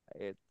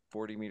 It's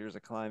 40 meters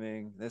of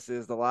climbing. This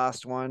is the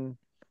last one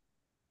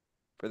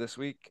for this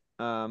week.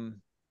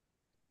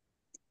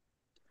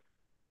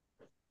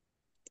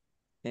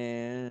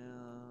 And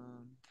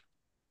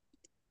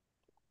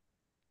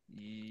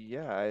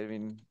yeah, I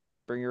mean,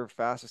 bring your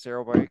fastest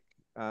aero bike.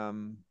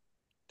 Um,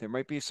 there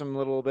might be some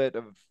little bit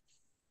of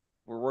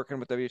we're working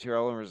with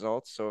WTRL and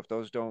results, so if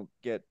those don't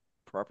get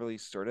properly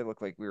sorted,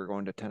 look like we were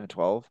going to 10 to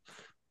 12.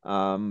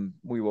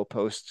 We will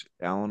post.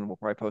 Alan will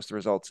probably post the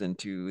results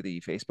into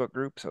the Facebook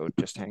group, so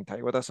just hang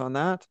tight with us on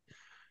that.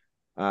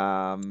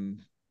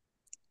 Um,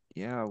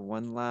 yeah,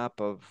 one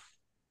lap of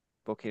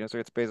volcano. So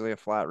it's basically a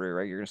flat route,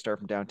 right? You're gonna start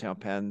from downtown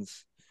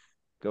Penns,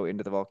 go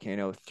into the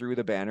volcano, through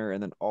the banner,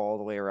 and then all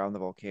the way around the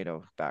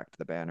volcano back to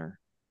the banner.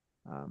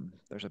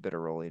 There's a bit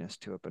of rolliness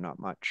to it, but not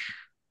much.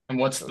 And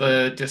what's So there,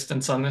 the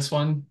distance on this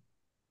one?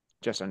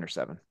 just under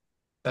 7.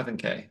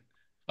 7K.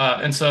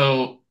 Yeah. And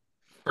so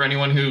for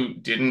anyone who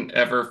didn't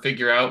ever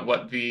figure out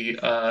what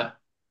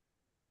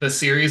the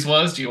series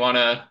was, do you want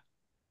to?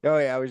 Oh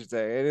yeah, we should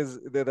say it is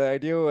the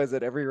idea was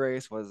that every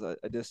race was a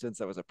distance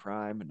that was a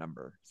prime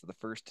number. So the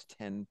first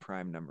 10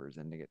 prime numbers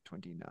ending at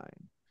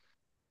 29.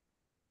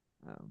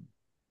 Um,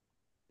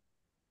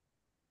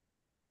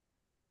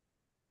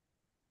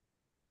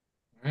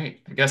 All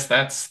right, I guess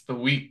that's the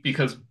week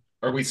because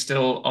are we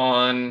still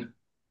on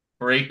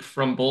break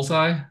from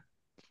Bullseye?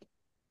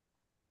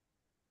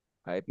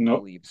 I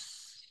No, believe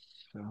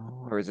so.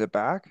 Or is it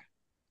back?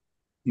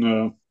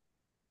 no,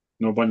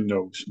 nobody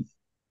knows.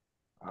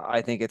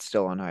 I think it's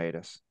still on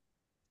hiatus.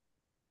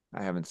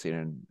 I haven't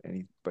seen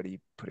anybody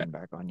putting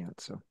back on yet,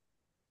 so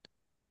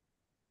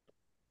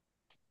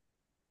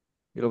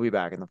it'll be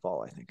back in the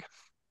fall, I think.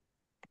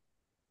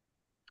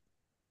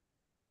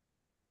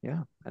 Yeah.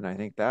 And I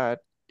think that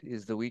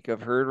is the week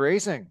of herd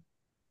racing.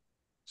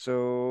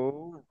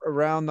 So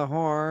around the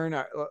horn,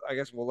 I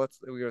guess we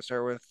gotta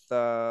start with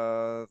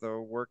the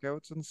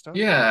workouts and stuff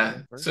Yeah.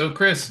 first. So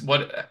Chris,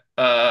 what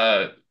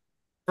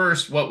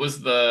first, what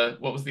was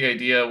the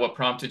idea? What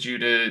prompted you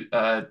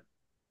to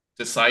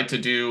decide to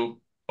do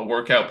a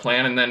workout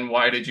plan? And then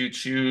why did you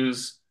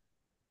choose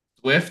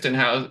Zwift and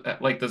how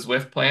like the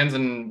Zwift plans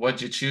and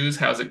what'd you choose?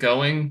 How's it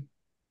going?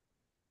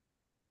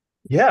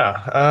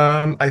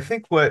 Yeah, I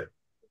think what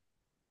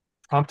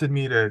prompted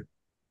me to,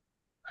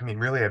 I mean,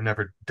 really, I've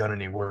never done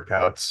any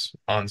workouts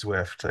on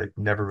Zwift. I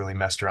never really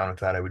messed around with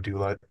that. I would do a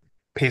lot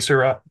pacer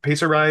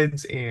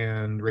rides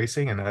and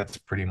racing, and that's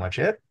pretty much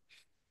it.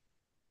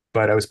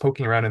 But I was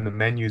poking around in the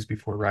menus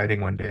before riding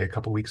one day a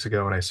couple weeks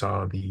ago, and I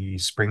saw the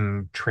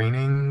spring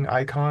training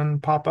icon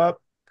pop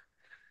up.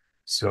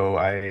 So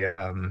I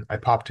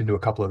popped into a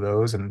couple of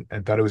those and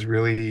thought it was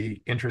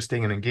really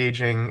interesting and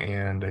engaging,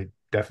 and I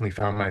definitely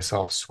found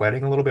myself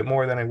sweating a little bit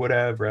more than I would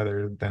have,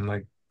 rather than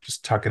like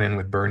just tucking in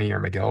with Bernie or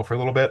Miguel for a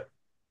little bit.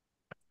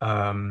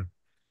 Um,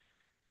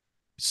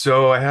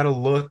 so I had a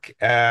look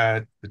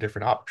at the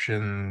different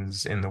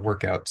options in the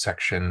workout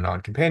section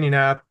on Companion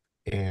app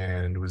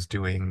and was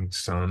doing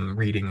some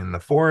reading in the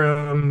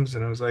forums,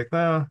 and I was like,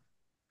 well,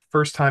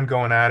 first time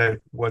going at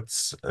it,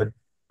 what's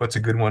a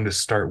good one to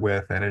start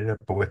with? I ended up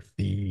with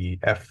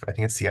I think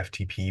it's the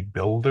FTP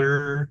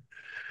Builder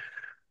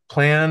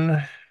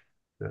plan,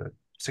 the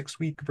 6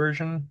 week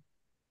version.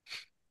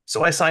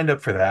 So I signed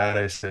up for that.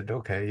 I said,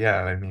 okay,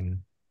 yeah, I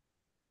mean,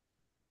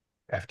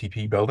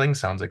 FTP building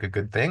sounds like a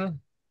good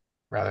thing.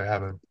 Rather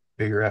have a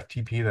bigger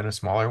FTP than a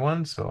smaller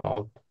one, so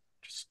I'll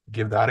just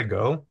give that a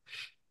go.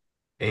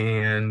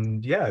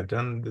 And yeah,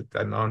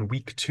 I'm on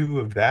week 2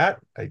 of that.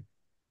 I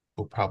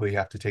will probably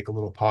have to take a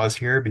little pause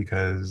here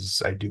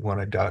because I do want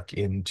to duck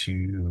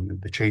into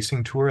the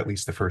chasing tour at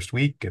least the first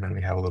week, and then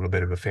we have a little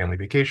bit of a family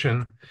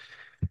vacation.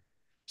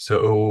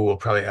 So we'll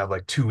probably have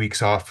like 2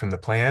 weeks off from the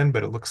plan,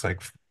 but it looks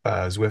like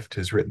Zwift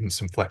has written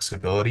some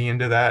flexibility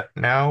into that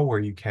now where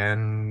you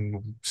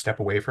can step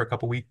away for a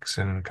couple weeks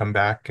and come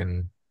back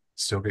and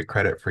still get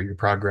credit for your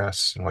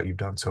progress and what you've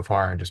done so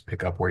far and just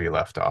pick up where you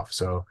left off.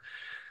 So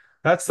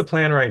that's the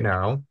plan right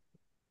now.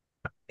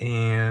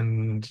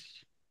 And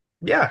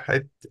yeah,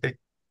 I,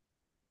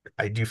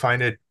 I do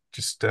find it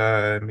just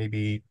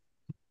maybe,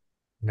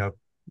 you know,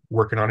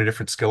 working on a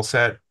different skill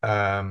set,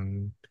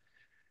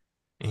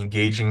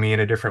 engaging me in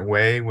a different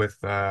way with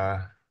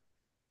having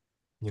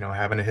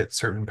to hit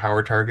certain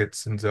power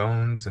targets and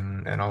zones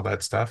and all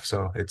that stuff.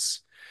 So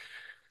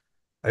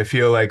I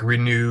feel like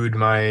renewed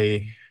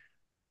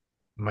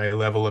my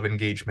level of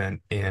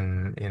engagement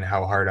in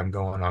how hard I'm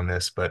going on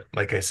this. But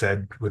like I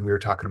said, when we were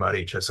talking about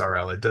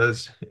HSRL, it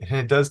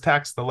does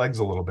tax the legs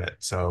a little bit.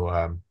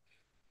 So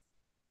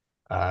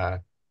uh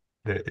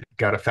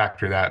got to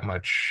factor that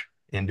much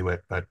into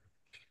it. But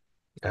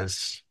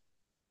as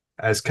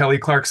Kelly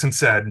Clarkson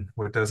said,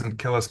 what doesn't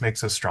kill us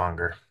makes us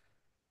stronger.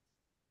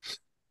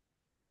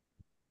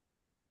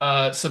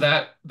 So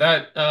that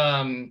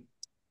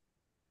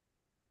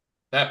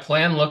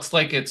plan looks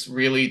like it's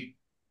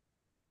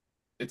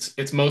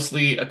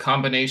mostly a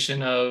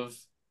combination of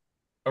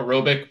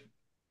aerobic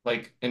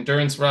like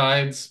endurance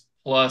rides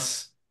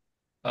plus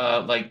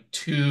like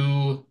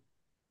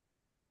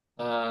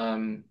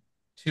um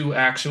two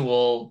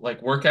actual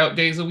like workout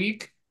days a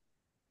week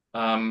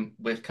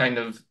with kind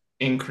of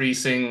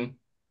increasing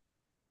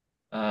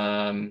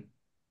um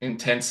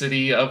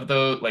intensity of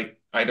the like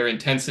either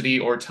intensity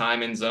or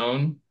time in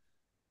zone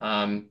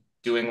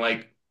doing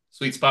like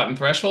sweet spot and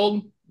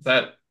threshold. Does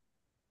that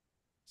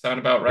sound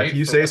about If right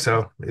you for say what?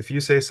 so, if you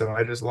say so,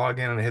 I just log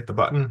in and I hit the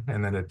button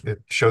and then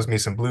it shows me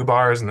some blue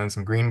bars and then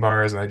some green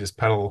bars and I just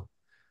pedal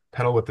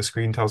what the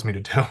screen tells me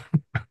to do.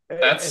 And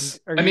That's,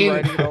 are I you mean,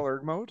 riding it all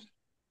erg mode?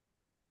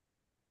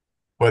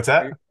 What's Are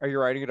that? are you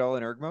riding it all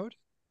in erg mode?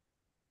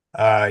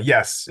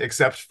 Yes,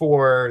 except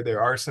for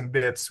there are some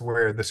bits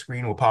where the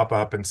screen will pop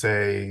up and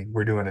say,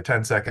 we're doing a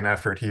 10-second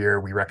effort here.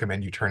 We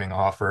recommend you turning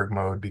off erg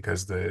mode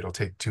because it'll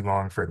take too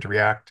long for it to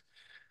react.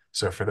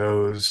 So for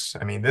those,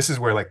 I mean, this is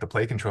where like the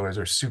play controllers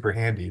are super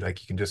handy.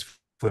 Like you can just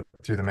flip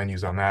through the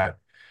menus on that,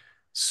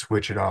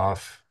 switch it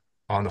off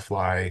on the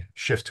fly,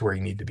 shift to where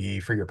you need to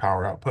be for your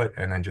power output,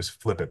 and then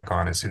just flip it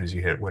on as soon as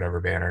you hit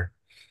whatever banner.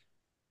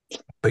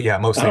 But yeah,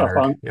 mostly I NERG.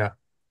 found Yeah.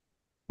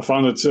 I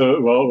found it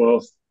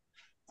well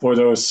for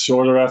those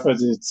shorter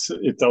efforts.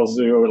 It tells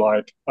you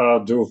like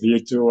do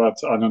V2 at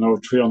I don't know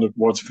 300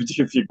 watts, but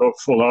if you go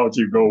full out,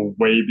 you go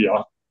way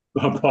beyond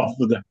above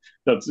that.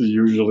 That's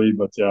usually,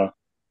 but yeah,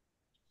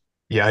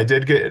 Yeah, I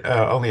did get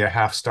only a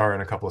half star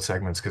in a couple of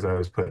segments because I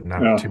was putting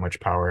out yeah, too much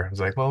power. I was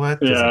like, well,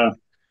 that doesn't, yeah,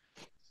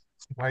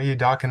 why are you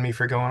docking me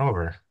for going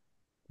over?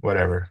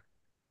 Whatever.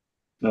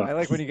 yeah. I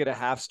like when you get a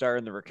half star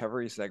in the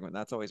recovery segment.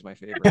 That's always my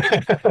favorite.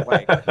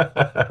 Like,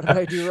 what did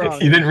I do wrong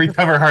You didn't here?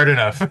 recover hard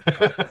enough.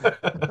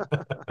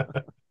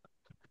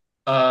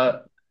 uh,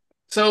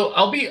 so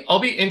I'll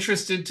be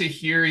interested to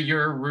hear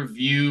your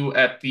review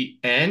at the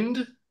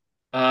end.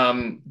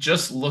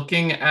 Just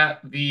looking at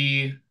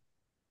the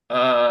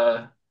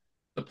uh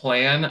the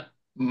plan.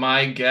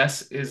 My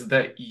guess is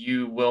that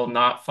you will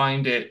not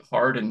find it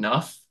hard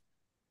enough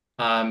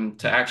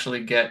to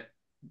actually get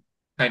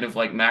kind of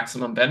like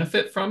maximum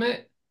benefit from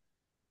it.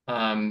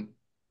 Um,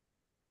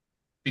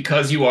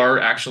 because you are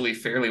actually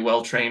fairly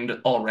well trained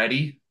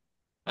already.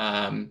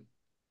 Um,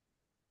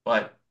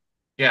 but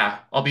yeah,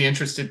 I'll be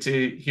interested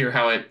to hear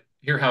how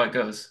it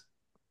goes.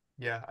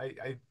 Yeah,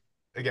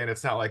 again,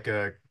 it's not like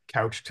a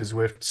couch to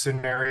Zwift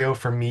scenario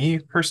for me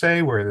per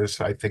se, where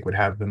this I think would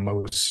have the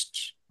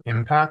most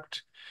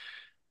impact,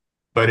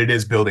 but it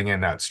is building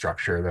in that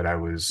structure that I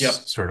was Yep.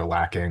 sort of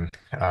lacking.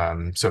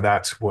 So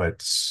that's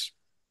what's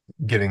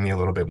giving me a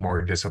little bit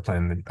more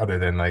discipline, other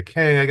than like,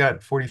 hey, I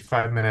got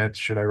 45 minutes.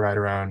 Should I ride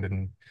around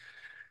and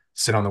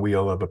sit on the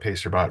wheel of a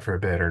pacer bot for a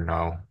bit, or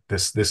no?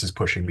 This is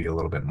pushing me a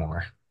little bit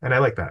more, and I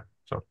like that.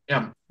 So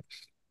Yeah.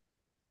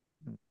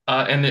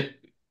 And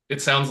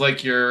it sounds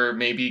like you're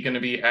maybe going to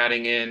be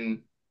adding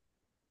in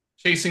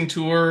chasing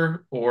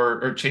tour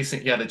or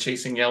chasing the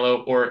chasing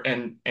yellow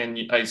and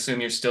I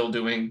assume you're still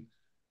doing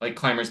like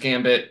Climber's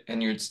Gambit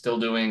and you're still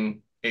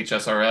doing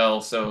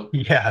HSRL. So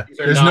yeah, these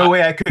are there's no not.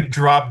 way I could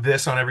drop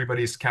this on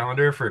everybody's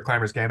calendar for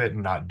Climber's Gambit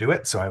and not do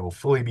it. So I will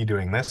fully be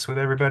doing this with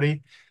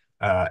everybody.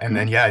 And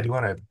then, Mhm. yeah, I do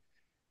want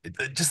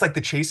to, just like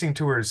the chasing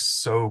tour is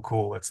so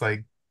cool. It's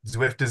like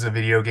Zwift is a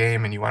video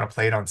game and you want to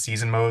play it on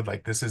season mode.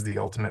 Like this is the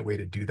ultimate way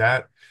to do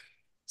that.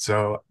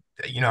 So,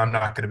 I'm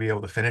not going to be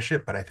able to finish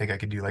it, but I think I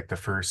could do like the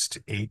first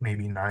 8,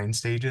 maybe 9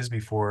 stages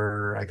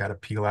before I got to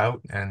peel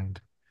out and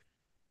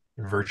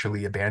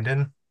virtually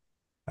abandon,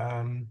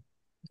 um,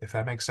 if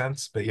that makes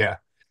sense. But yeah,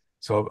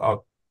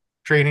 so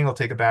training will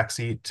take a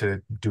backseat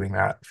to doing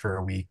that for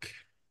a week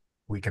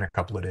and a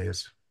couple of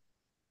days.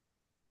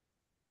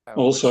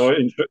 Also,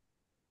 Which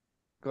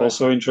go ahead.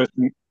 also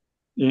interesting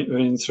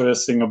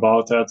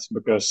about that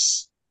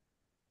because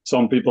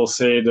some people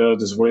say the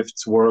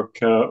Zwift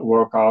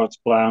workout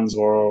plans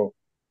or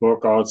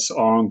workouts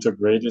aren't the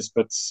greatest,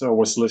 but I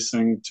was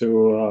listening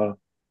to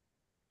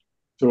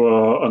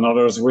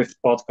another Zwift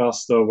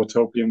podcast,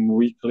 Utopian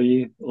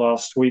Weekly,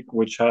 last week,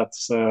 which had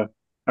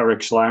Eric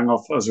Schlang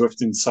of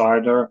Zwift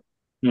Insider.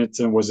 And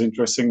it was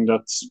interesting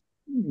that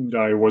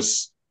I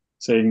was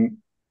saying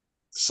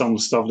some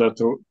stuff that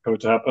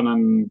could happen,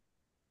 and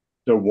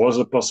there was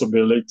a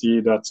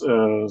possibility that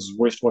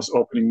Zwift was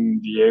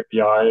opening the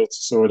API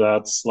so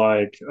that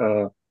like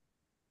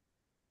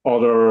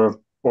other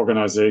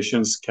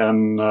organizations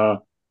can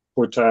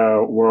put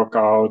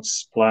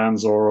workouts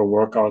plans or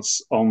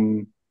workouts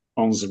on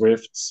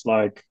Zwift.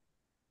 Like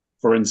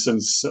for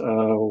instance,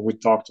 we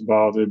talked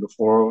about it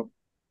before.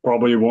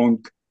 Probably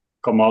won't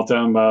come out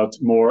then, but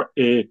more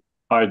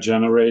AI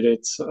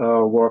generated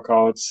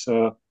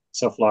workouts,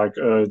 stuff like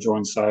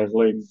joint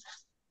cycling.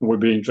 Would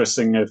be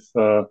interesting if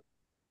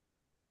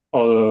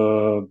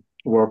other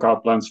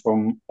workout plans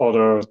from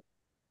other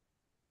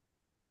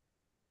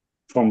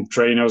from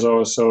trainers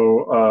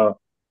also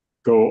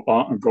go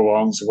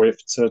on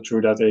Zwift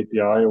through that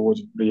API. It would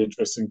be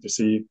interesting to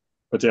see.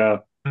 But yeah,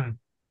 Hmm.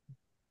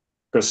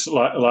 because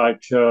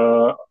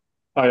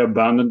I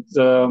abandoned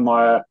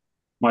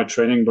my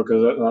training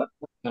because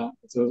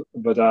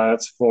but I had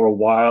for a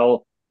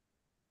while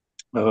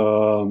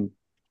um,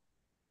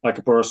 like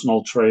a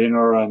personal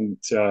trainer, and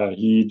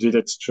he did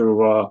it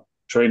through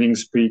training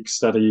speaks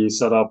that he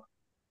set up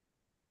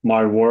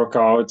my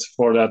workout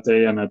for that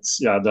day, and it's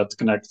that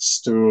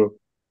connects to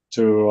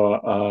to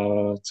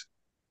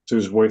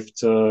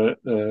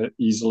Zwift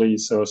easily.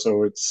 So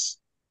it's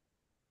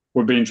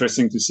would be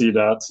interesting to see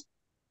that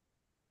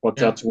what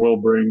Yeah. that will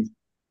bring.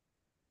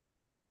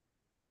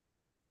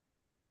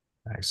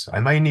 Nice. I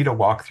might need a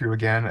walkthrough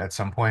again at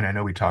some point. I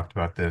know we talked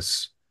about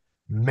this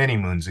many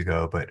moons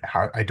ago, but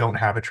I don't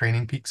have a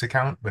Training Peaks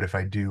account. But if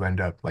I do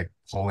end up like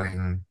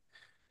pulling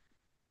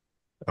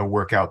a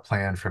workout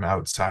plan from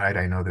outside,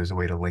 I know there's a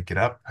way to link it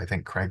up. I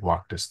think Craig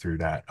walked us through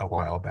that a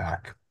while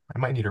back. I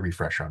might need a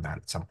refresher on that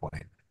at some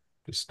point.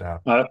 Just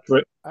I have,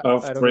 tra- I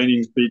have I don't think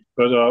training peak,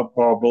 but I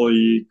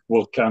probably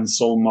will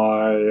cancel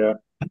my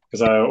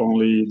because I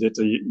only did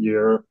a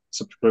year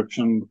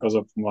subscription because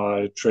of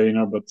my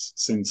trainer. But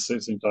since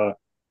I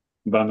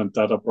abandoned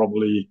that, I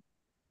probably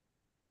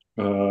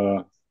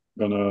uh,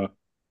 gonna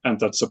end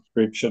that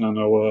subscription. I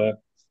know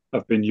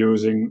I've been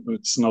using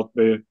it's not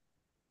big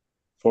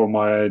for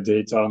my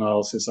data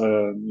analysis.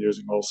 I'm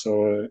using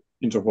also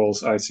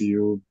intervals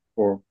ICU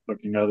for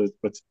looking at it,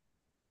 but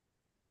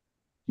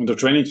the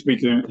training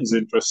peak is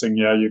interesting.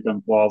 Yeah, you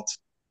can plot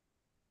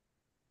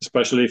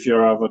especially if you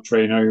have a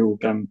trainer who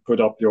can put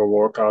up your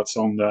workouts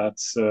on that.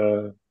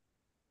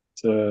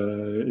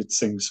 It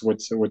syncs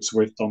with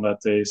Swift on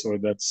that day, so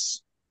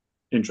that's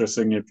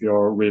interesting if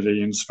you're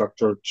really in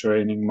structured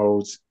training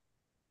mode.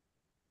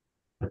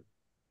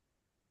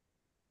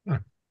 hmm,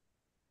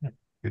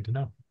 good to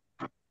know.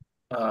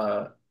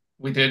 Uh,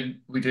 we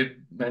did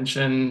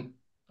mention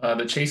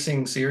the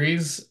chasing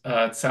series.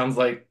 It sounds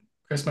like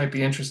Chris might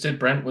be interested.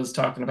 Brent was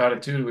talking about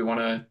it too. Do we want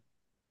to?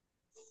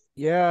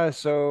 Yeah,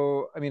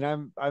 so I mean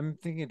I'm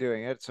thinking of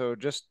doing it. So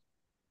just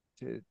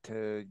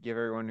to give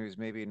everyone who's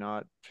maybe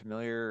not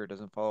familiar or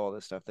doesn't follow all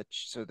this stuff,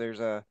 so there's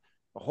a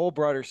whole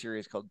broader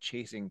series called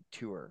Chasing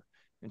Tour.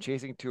 And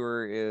Chasing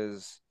Tour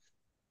is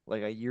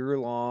like a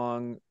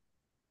year-long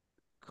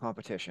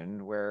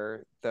competition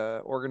where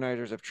the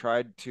organizers have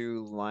tried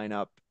to line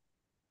up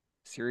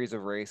series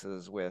of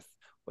races with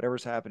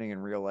whatever's happening in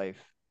real life,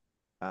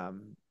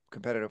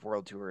 competitive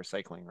world tour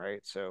cycling,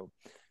 right? So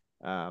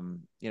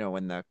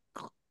when the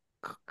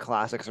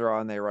classics are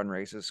on, they run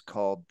races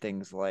called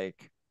things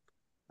like,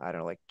 I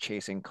don't know, like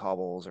Chasing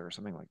Cobbles or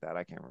something like that.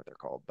 I can't remember what they're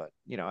called, but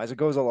as it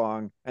goes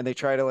along, and they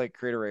try to like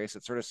create a race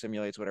that sort of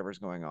simulates whatever's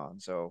going on.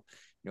 So,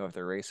 if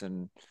they're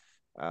racing,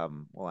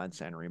 well, on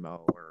San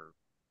Remo or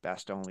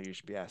Baston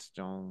Liege.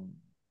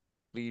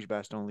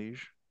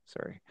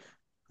 Sorry,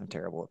 I'm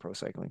terrible at pro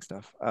cycling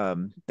stuff.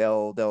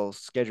 They'll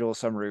schedule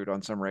some route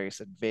on some race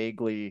that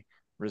vaguely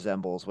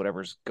resembles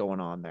whatever's going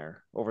on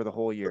there over the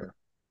whole year.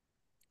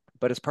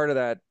 But as part of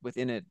that,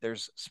 within it,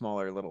 there's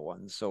smaller little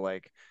ones. So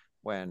like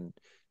when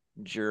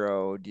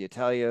Giro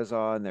d'Italia is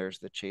on, there's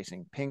the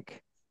Chasing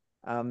Pink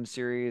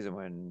series, and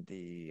when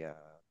the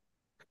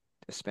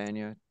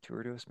España,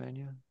 Tour de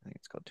España, I think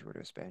it's called Tour de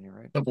España,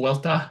 right? The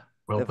Vuelta.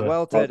 The Well,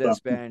 Vuelta de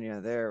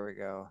España. There we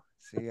go.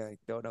 See, I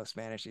don't know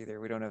Spanish either.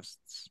 We don't have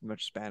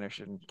much Spanish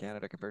in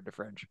Canada compared to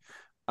French.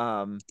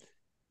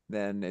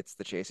 Then it's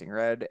the Chasing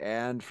Red,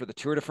 and for the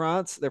Tour de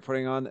France, they're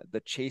putting on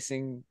the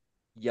Chasing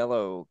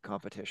Yellow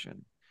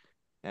competition,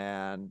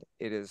 and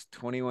it is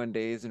 21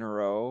 days in a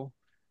row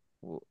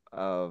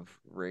of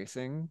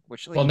racing,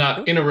 which Well, like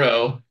not in a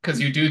row,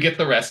 because you do get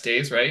the rest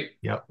days, right?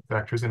 yep,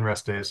 factors in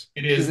rest days.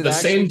 It does is it the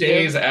actually same give?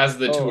 days as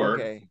the Oh, tour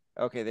okay.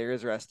 Okay, there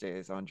is rest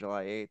days on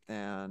July 8th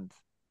and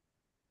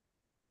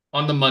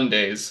on the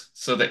Mondays.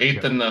 So the 8th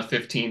Yep, and the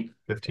 15th. 8th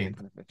 15th.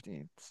 and the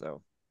 15th.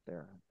 So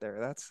there.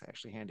 That's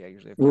actually handy. I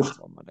usually have Oof.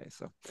 council on Monday.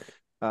 So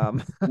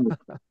um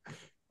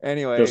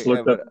Just anyway,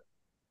 looked at. but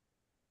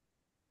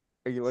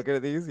are you looking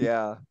at these?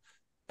 Yeah.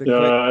 The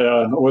quick Yeah,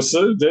 yeah. It was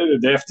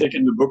they have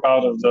taken the book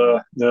out of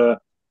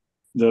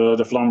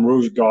the Flamme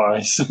Rouge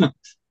guys.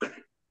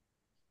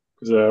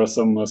 Because there are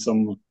some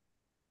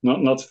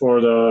not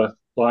for the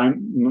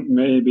climb,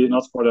 maybe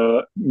not for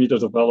the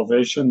meters of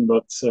elevation,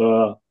 but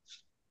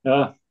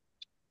yeah,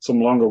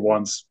 some longer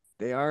ones.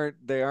 they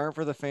aren't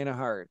for the faint of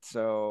heart.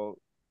 So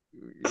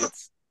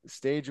it's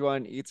stage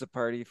one eats a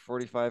party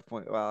 45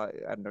 point. Well,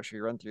 I don't know. Should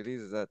we run through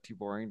these? Is that too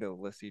boring to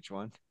list each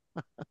one?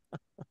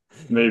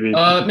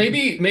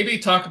 Maybe. Maybe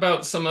talk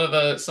about some of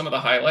the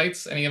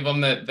highlights, any of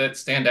them that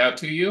stand out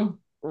to you.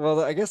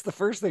 Well, I guess the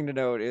first thing to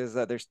note is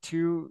that there's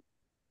two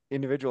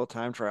individual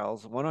time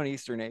trials, one on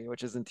Eastern A,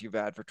 which isn't too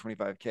bad for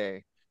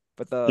 25K.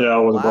 But the, Yeah, I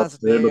the was about to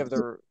last say, day but of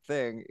the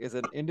thing is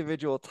an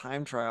individual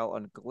time trial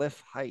on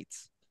Glyph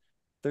Heights,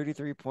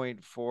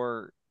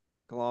 33.4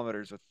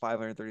 kilometers with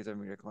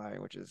 537-meter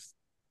climbing, which is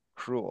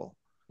cruel.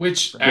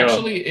 Which yeah,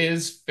 actually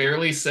is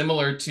fairly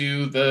similar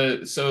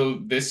to so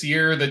this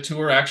year the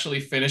tour actually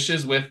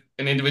finishes with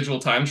an individual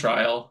time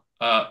trial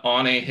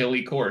on a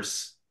hilly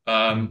course.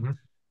 Hmm.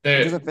 It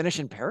The doesn't finish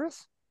in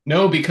Paris?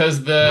 No,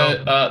 because No,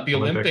 the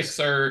Olympics Olympics.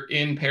 are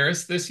in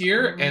Paris this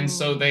year, and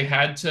so they Oh,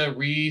 had to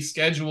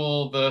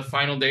reschedule the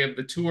final day of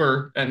the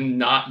tour and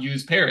not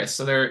use Paris.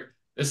 So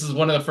this is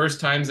one of the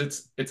first times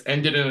it's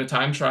ended in a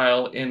time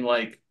trial in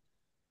like,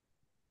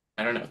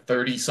 I don't know,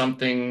 30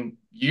 something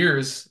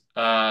years.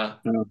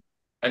 yeah,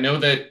 I know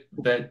that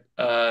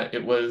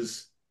it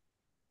was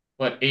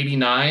what,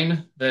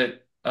 89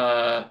 that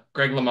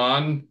Greg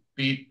LeMond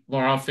beat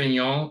Laurent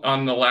Fignon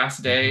on the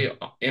last Hmm. day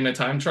in a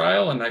time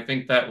trial, and I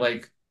think that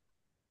like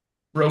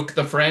broke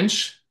the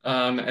French.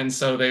 And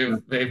so yeah.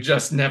 they've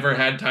just never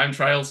had time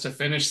trials to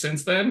finish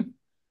since then.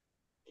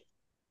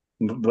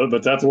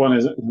 But that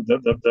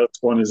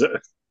one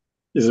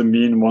is a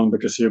mean one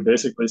because you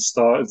basically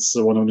start. It's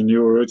one of the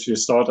new routes. You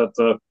start at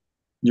the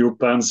new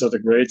pens at the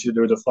grade. You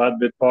do the flat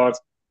bit part,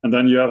 and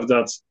then you have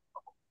that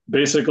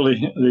basically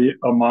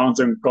a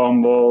mountain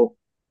combo,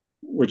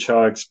 which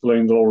I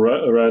explained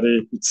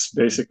already. It's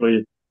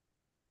basically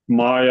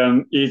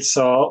Mayan eats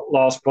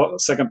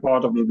second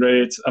part of the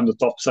grade and the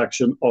top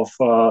section of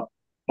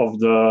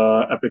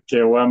the Epic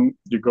KOM.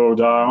 You go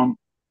down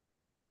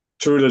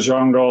through the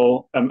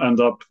jungle and end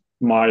up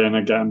Mayan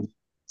again.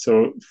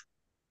 So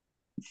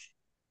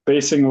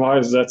pacing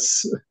wise,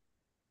 that's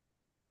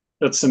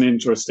an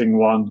interesting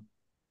one.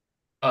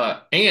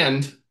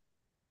 And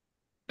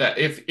that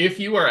if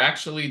you are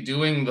actually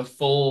doing the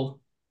full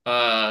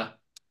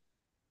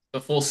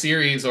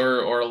series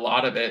or a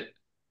lot of it,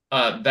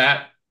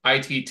 that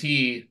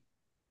ITT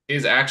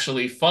is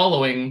actually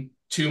following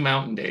two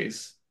mountain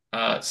days.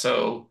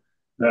 So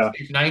Yeah,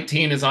 stage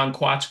 19 is on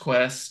Quach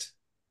Quest.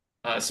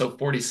 So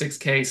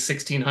 46K,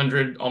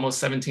 1600, almost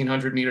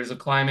 1700 meters of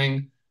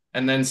climbing,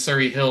 and then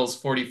Surrey Hills,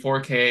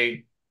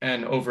 44K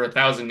and over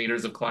 1,000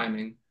 meters of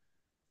climbing.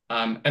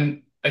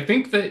 And I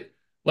think that,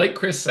 like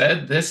Chris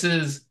said, this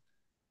is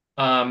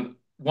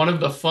one of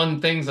the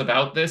fun things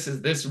about this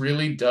is this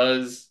really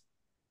does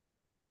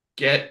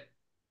get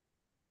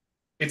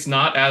it's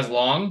not as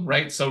long,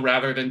 right? So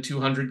rather than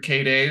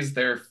 200K days,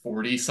 they're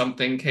 40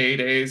 something K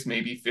days,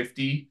 maybe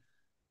 50.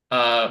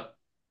 Uh,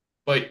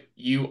 but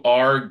you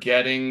are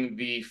getting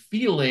the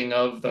feeling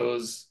of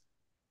those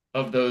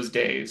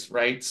days,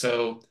 right?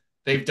 So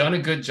they've done a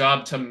good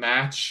job to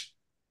match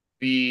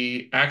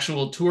the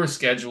actual tour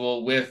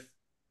schedule with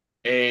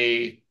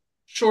a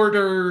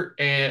shorter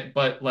and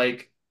but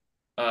like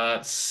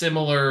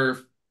similar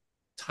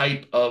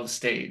type of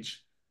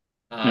stage.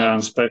 Yeah,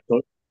 Um,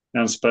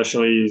 and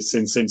especially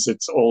since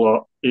it's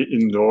all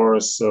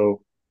indoors,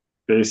 so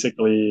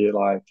basically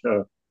like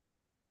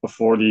a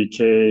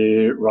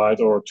 40K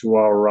ride or 2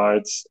 hour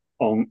ride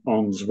on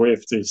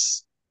Zwift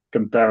is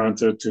compared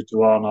to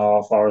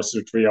 2.5 hours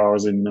to 3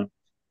 hours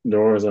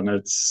indoors, and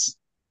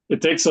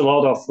it takes a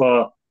lot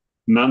of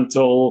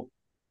mental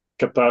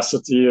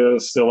capacity.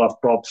 Still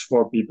have props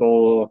for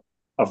people.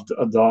 I've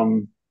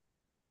done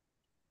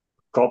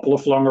a couple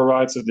of longer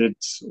rides. I did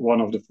one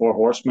of the Four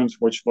Horsemen,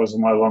 which was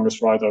my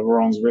longest ride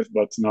ever on Zwift.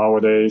 But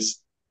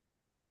nowadays,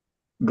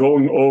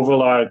 going over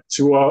like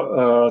 2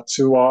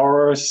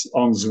 hours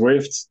on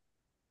Zwift,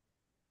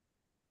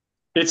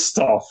 it's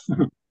tough.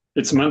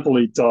 It's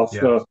mentally tough.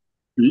 Yeah.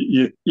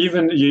 You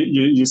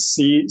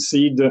see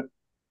the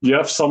you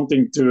have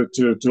something to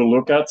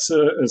look at,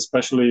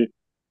 especially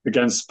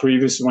against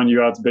previous when you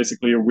had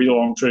basically a wheel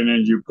on trainer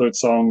and you put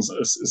on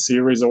a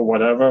series or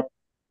whatever.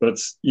 But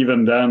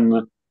even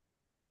then,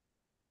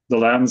 the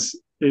lens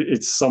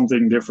it's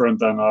something different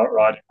than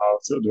riding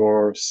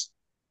outdoors.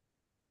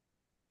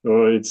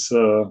 So it's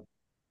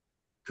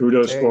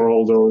kudos for Hey,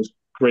 all those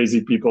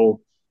crazy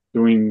people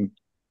doing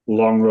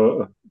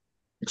long,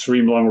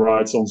 extreme long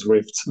rides on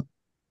Zwift.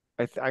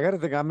 I gotta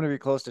think I'm gonna be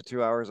close to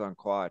 2 hours on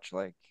Quatch.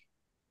 Like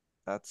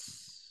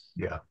that's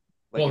Yeah.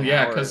 like well, an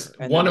yeah, because hour,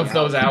 and then one the of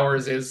those Alp.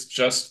 hours is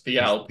just the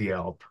Just Alp. the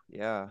Alp.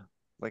 Yeah,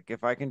 like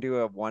if I can do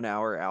a 1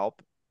 hour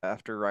Alp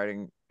after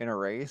riding in a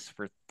race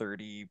for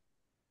 38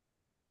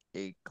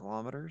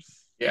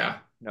 kilometers. Yeah.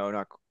 No,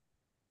 not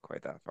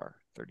quite that far.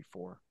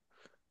 34.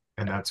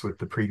 And Yeah. that's with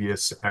the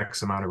previous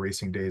X amount of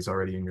racing days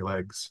already in your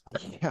legs.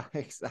 Yeah,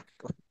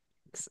 exactly.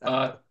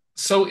 Uh, Exactly.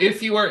 so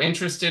if you are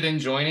interested in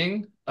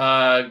joining,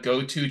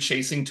 go to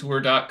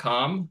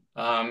chasingtour.com,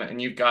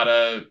 and you've got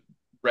to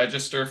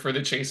register for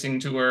the Chasing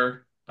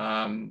Tour,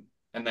 and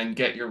then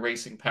get your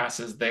racing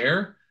passes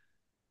there.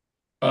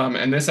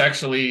 And this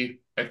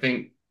actually, I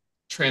think,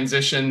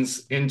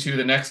 transitions into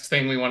the next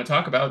thing we want to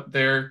talk about.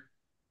 They're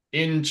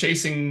in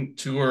Chasing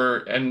Tour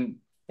and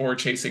for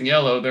Chasing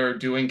Yellow, they're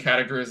doing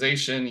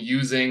categorization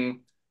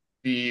using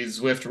the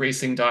Zwift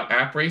Racing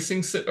app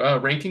racing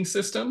ranking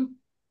system.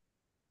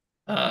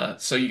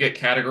 So you get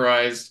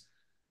categorized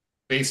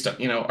based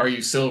on, are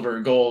you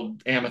silver,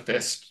 gold,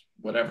 amethyst,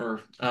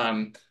 whatever,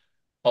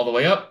 all the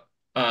way up.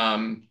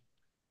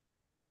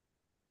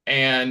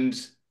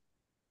 And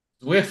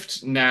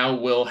Zwift now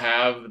will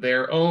have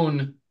their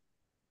own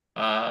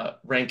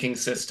ranking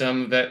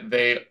system that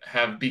they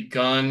have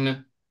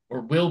begun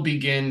or will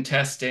begin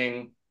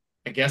testing,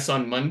 I guess,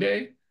 on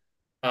Monday,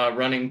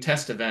 running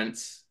test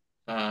events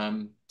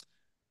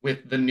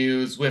with the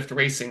new Zwift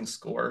Racing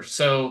Score.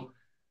 So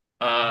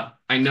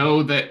I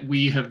know that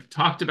we have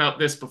talked about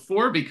this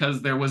before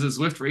because there was a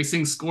Zwift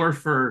Racing Score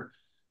for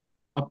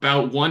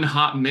about one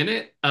hot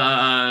minute,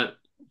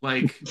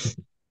 like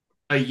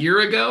a year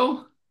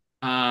ago.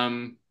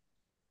 Um,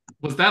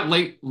 was that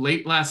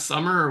late last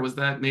summer, or was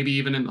that maybe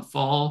even in the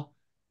fall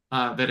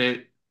that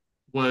it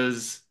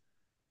was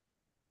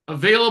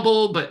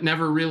available but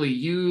never really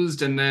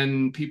used? And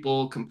then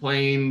people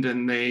complained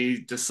and they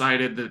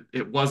decided that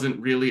it wasn't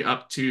really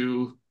up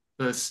to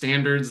the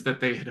standards that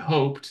they had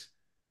hoped.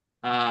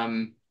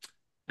 Um,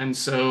 and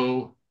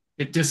so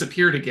it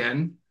disappeared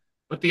again.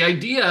 But the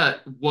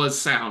idea was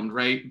sound,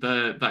 right?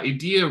 The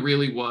idea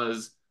really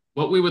was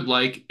what we would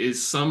like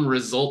is some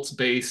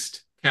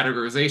results-based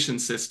categorization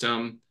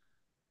system,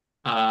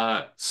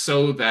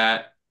 so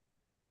that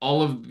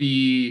all of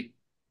the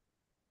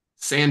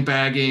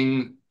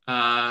sandbagging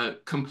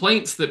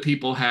complaints that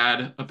people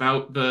had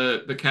about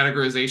the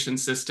categorization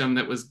system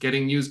that was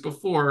getting used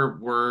before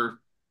were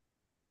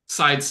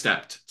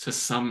sidestepped to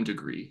some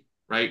degree,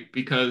 right?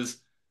 Because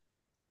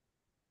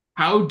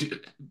how do,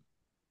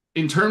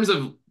 in terms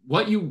of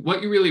what you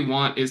really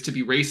want is to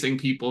be racing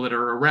people that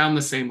are around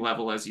the same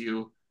level as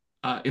you,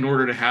 in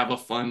order to have a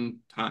fun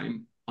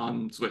time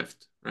on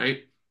Zwift,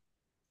 right?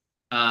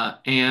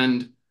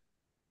 And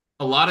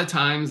a lot of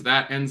times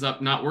that ends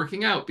up not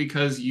working out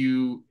because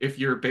if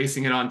you're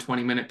basing it on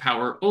 20-minute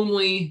power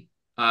only,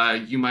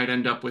 you might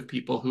end up with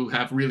people who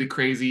have really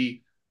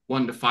crazy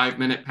 1 to 5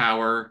 minute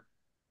power,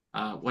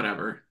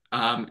 whatever.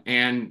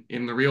 And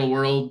in the real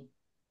world,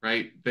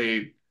 right,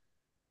 the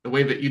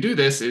way that you do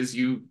this is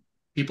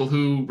people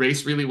who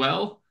race really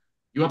well,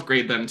 you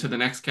upgrade them to the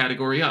next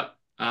category up.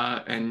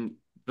 And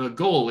the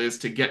goal is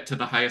to get to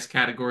the highest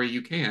category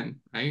you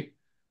can, right?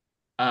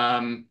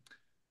 Um,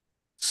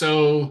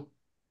 so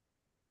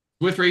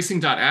with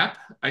racing.app,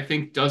 I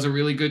think does a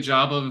really good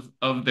job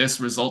of this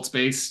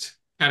results-based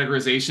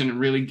categorization and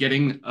really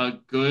getting a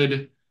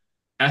good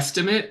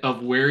estimate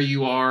of where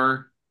you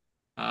are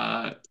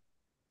uh,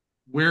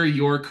 where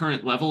your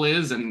current level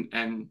is,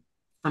 and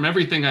from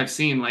everything I've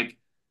seen, like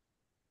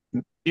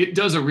it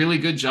does a really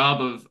good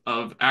job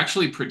of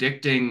actually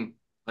predicting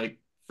like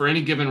for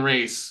any given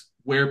race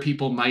where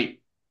people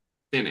might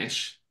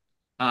finish.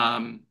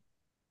 Um,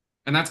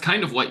 and that's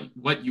kind of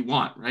what you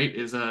want, right?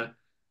 Is a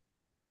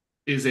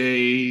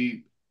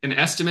an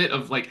estimate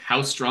of like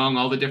how strong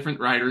all the different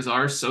riders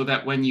are so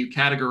that when you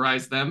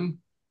categorize them,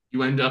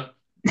 you end up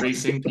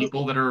racing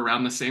people that are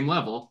around the same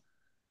level.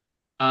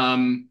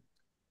 Um,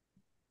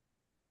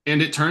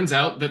 and it turns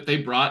out that they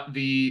brought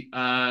the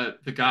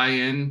guy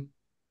in,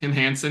 Tim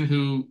Hansen,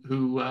 who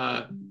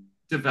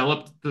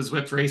developed the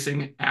Zwift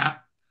Racing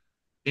app,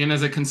 in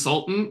as a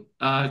consultant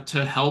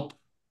to help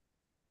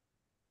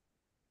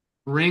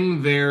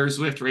bring their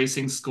Zwift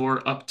Racing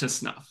Score up to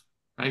snuff.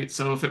 Right.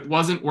 So if it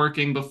wasn't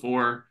working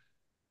before,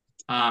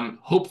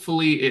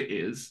 hopefully it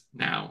is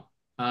now.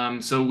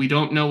 So we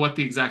don't know what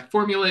the exact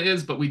formula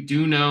is, but we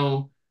do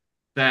know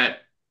that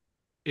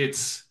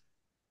it's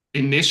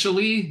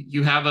initially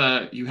you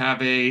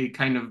have a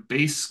kind of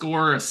base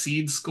score, a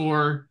seed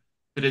score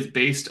that is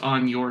based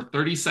on your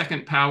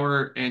 30-second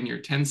power and your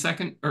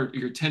 10-second or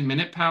your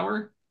 10-minute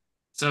power.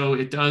 So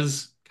it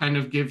does kind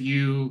of give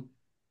you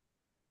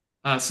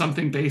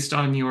something based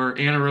on your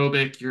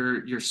anaerobic,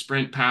 your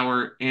sprint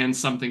power, and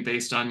something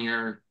based on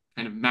your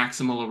kind of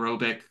maximal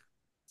aerobic,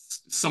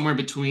 somewhere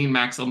between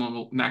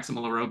maximal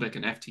aerobic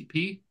and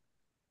FTP.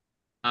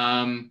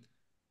 Um,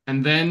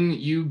 and then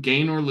you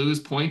gain or lose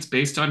points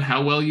based on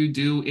how well you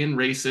do in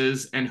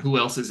races and who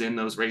else is in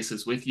those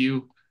races with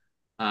you.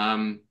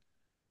 Um,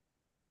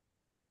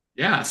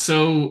 yeah,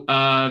 so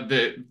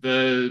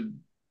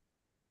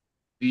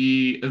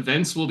the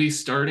events will be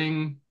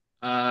starting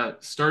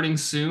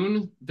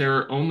soon. There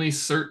are only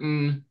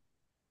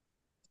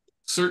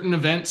certain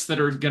events that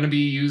are going to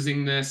be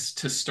using this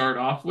to start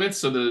off with.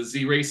 So the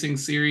Z Racing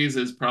series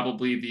is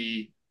probably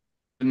the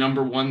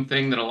number one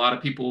thing that a lot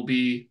of people will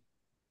be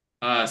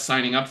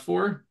signing up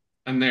for.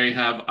 And they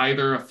have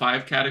either a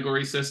 5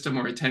 category system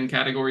or a 10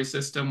 category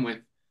system with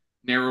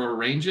narrower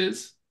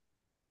ranges,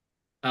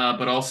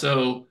 but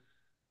also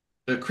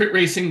the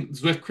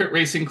Zwift Crit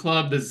Racing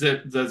Club, the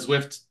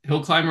Zwift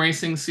Hill Climb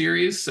Racing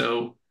series.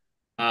 So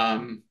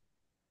um,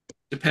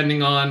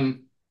 depending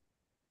on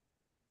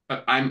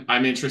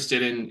I'm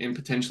interested in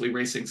potentially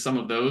racing some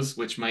of those,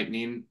 which might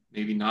mean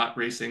maybe not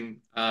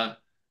racing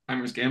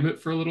Climbers Gambit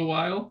for a little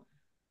while.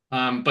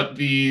 But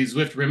the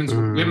Zwift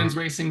Ooh. Women's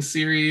Racing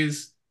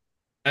Series,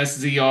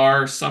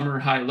 SZR Summer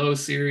High Low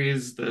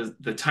Series,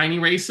 the tiny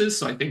races.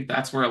 So I think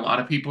that's where a lot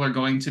of people are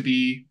going to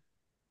be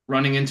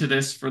running into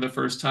this for the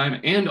first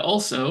time. And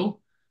also,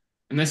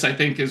 and this I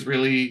think is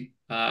really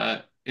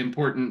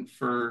important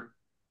for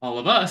all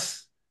of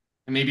us,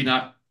 and maybe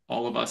not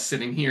all of us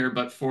sitting here,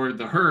 but for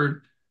the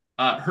herd,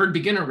 herd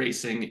beginner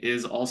racing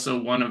is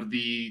also one of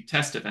the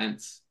test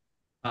events.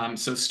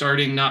 So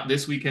starting not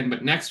this weekend,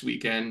 but next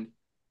weekend,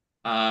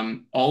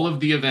 all of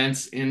the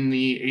events in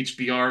the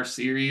HBR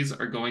series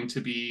are going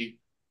to be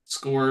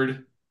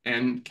scored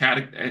and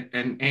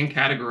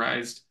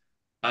categorized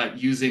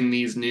using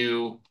these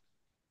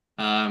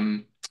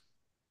um,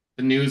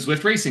 the new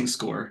Zwift Racing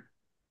Score.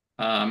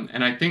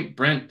 And I think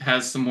Brent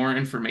has some more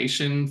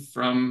information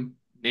from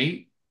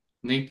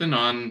Nathan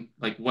on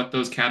like what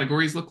those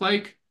categories look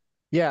like.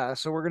 Yeah,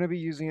 so we're going to be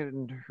using it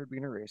in herd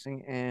beginner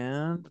racing,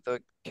 and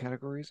the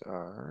categories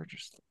are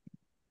just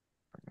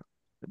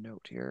the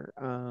note here.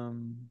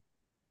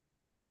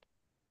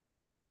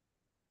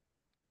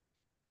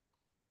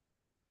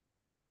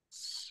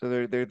 So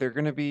they're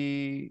going to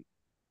be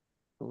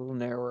a little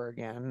narrower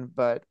again,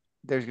 but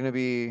there's going to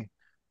be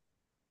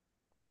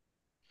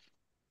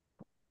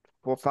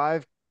well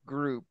 5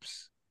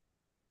 groups.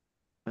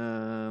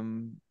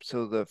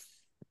 So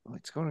well,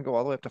 it's going to go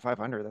all the way up to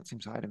 500. That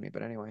seems high to me,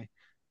 but anyway.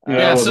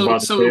 Yeah, I Yeah, was Um, so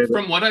about to so say that.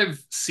 from what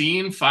I've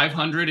seen,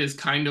 500 is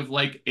kind of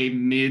like a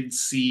mid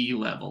C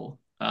level.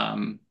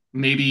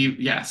 Maybe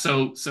yeah.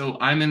 So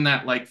I'm in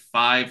that like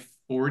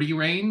 540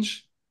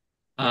 range.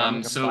 yeah, I'm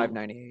like a So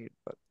 598,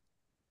 but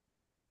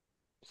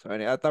so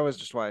anyway, I thought was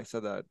just why I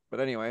said that. But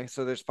anyway,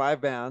 so there's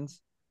 5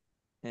 bands,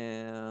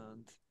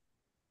 and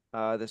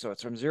so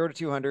it's from 0 to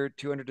 200,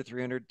 200 to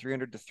 300,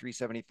 300 to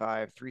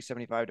 375,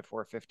 375 to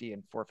 450,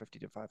 and 450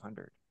 to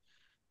 500.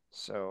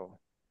 So,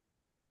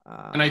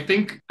 And um,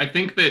 I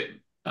think that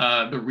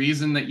the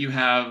reason that you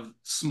have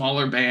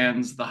smaller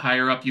bands the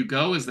higher up you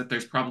go is that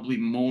there's probably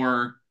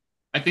more.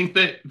 I think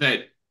that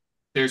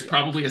there's yeah,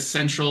 probably a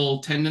central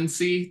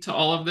tendency to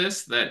all of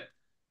this that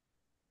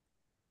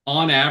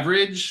on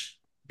average,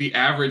 the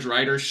average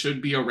rider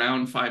should be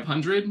around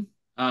 500.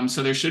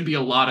 So there should be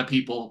a lot of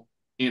people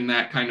in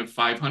that kind of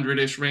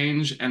 500-ish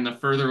range. And the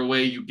further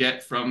away you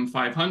get from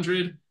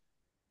 500,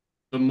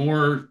 the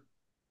more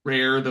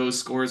rare those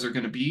scores are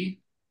going to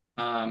be.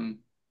 Um,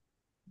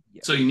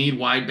 so you yes. need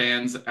wide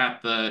bands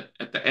at the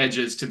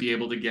edges to be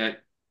able to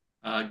get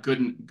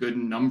good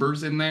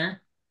numbers in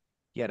there.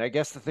 Yeah, and I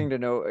guess the thing to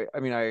know, I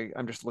mean,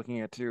 I'm just looking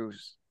at too,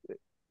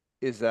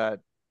 is that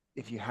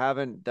if you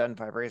haven't done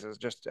 5 races,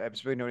 I'm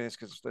just really noting this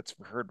because it's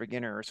herd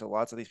beginner, so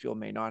lots of these people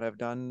may not have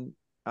done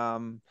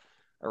a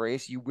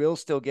race. You will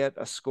still get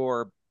a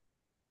score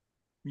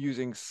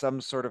using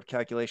some sort of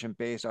calculation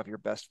based off your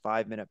best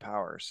 5 minute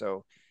power.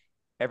 So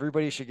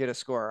everybody should get a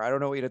score. I don't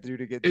know what you have to do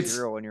to get It's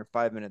zero in your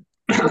 5 minute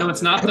no,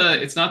 score,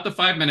 but it's not the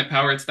 5 minute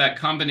power. It's that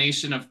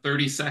combination of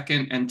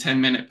 30-second and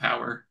 10-minute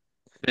power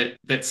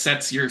that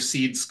sets your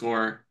seed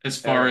score, as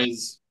far okay.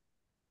 as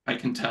I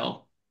can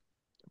tell.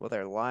 Well,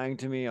 they're lying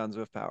to me on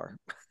Zwift Power.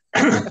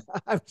 I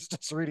I'm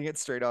just reading it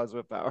straight on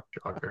Zwift Power,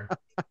 Shocker.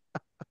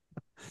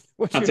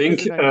 which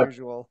think isn't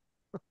unusual.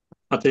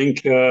 I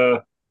think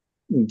the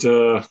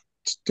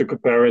to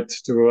compare it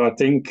to, I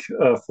think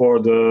for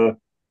the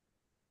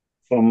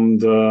from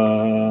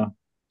the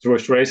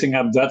Zwift Racing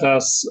app, that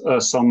has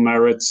some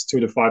merit to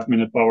the 5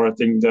 minute power. I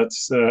think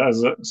that's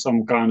as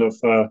some kind of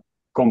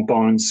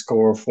compound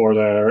score for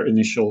their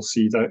initial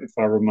seed, if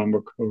I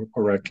remember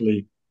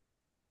correctly.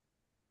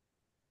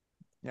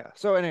 Yeah.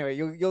 So anyway,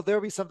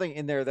 there'll be something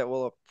in there that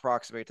will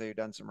approximate till you've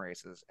done some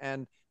races,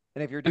 and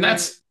if you're And doing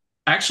that's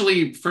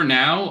actually, for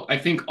now, I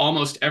think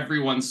almost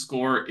everyone's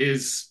score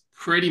is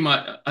pretty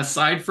much,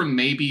 aside from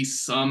maybe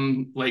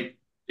some, like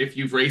if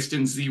you've raced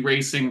in Z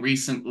Racing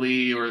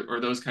recently, or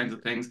those kinds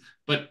of things,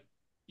 but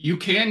you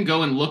can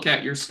go and look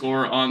at your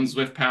score on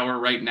Zwift Power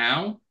right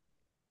now.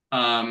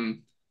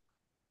 Um,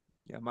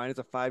 yeah, mine is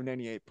a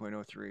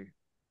 598.03.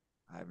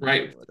 I have no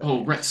right. idea what that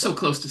Oh, right. means, So but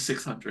close to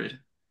 600.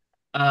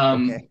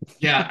 okay.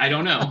 Yeah, I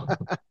don't know.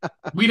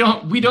 We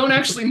don't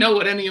actually know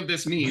what any of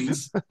this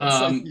means.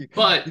 It's like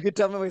But you could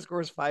tell me my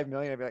score is 5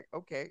 million. I'd be like,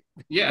 okay.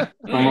 yeah,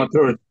 all I'm right.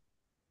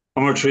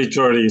 a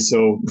 330,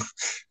 so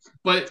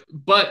But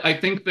I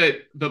think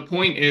that the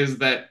point is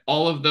that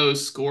all of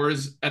those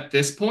scores at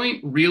this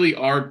point really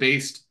are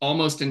based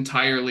almost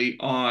entirely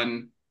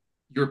on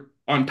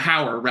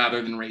power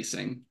rather than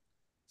racing.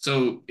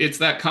 So it's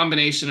that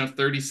combination of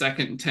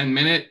 30-second and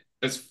 10-minute.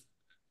 As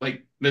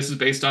like this is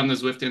based on the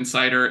Zwift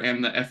Insider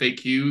and the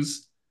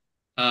FAQs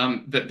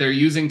that they're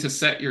using to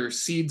set your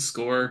seed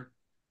score,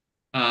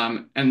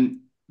 and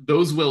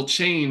those will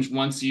change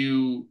once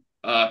you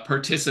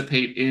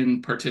participate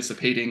in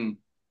participating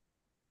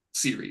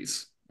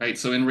series, right?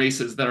 So in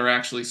races that are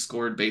actually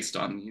scored based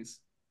on these.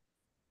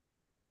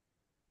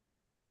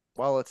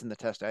 While it's in the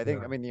test, I think,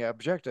 Yeah. I mean, the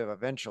objective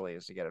eventually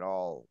is to get it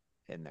all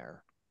in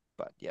there.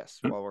 But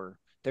yes,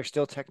 they're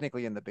still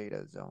technically in the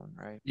beta zone,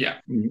 right? Yeah.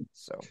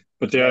 So,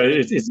 but yeah, yeah,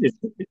 I think,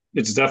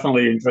 it's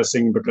definitely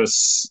interesting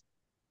because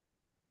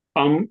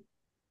I'm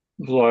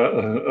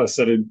I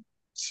said it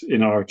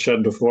in our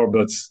chat before,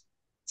 but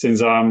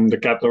since I'm the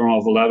captain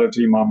of the ladder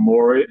team, I'm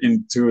more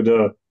into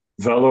the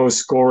Velo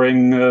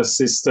scoring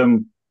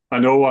system. I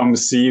know I'm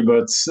C,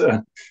 but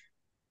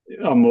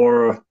I'm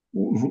more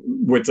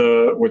with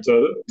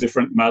the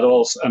different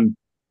medals, and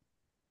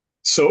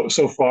so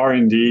far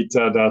indeed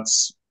that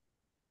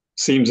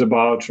seems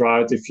about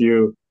right. If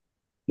you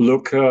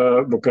look,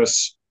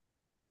 because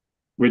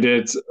we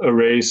did a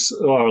race,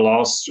 our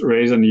last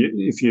race, and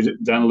if you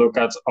then look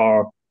at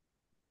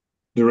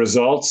the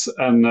results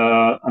and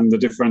the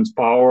different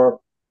power,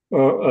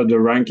 the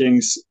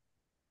rankings,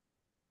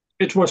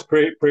 it was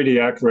pretty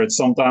accurate.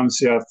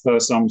 Sometimes you have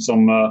some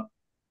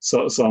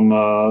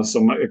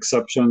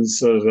exceptions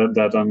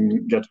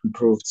that get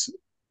improved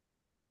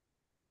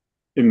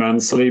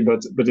immensely,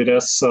 but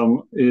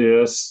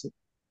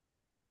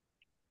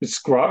it's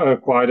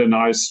quite a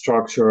nice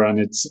structure, and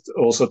it's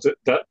also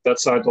that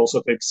side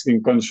also takes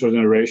in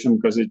consideration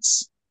because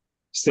it's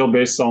still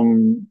based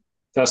on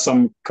there's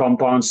some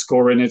compound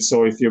score in it.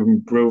 So if you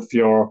improve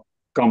your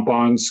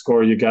compound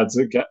score, you get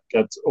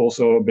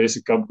also a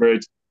basic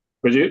upgrade.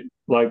 But you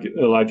like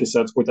you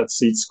said with that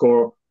seed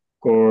score,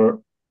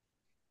 or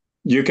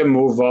you can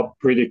move up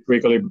pretty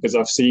quickly because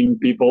I've seen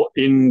people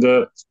in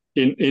the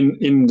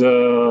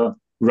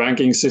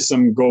ranking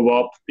system go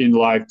up in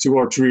like 2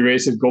 or 3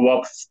 races, go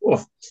up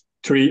of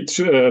three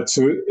to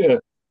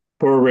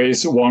per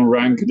race 1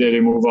 rank. They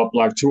move up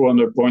like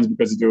 200 points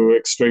because they do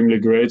extremely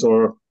great,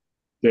 or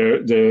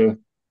they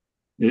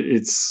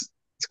it's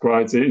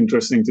quite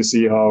interesting to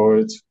see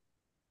how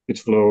it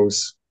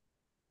flows.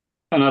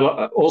 And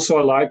I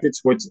like it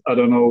with, I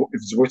don't know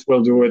if Zwift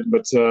will do it,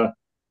 but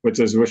with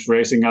the Zwift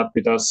Racing app,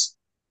 it has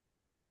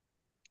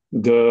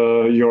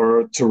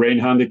your terrain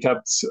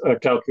handicaps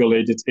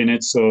calculated in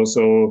it.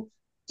 So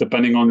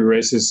depending on the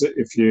races,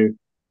 if you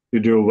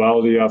do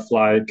well, you have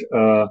like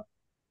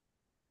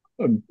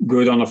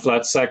good on a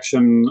flat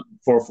section.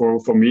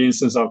 For me,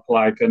 instance, I've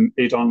like an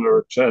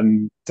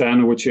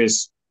 810, which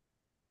is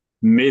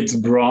mid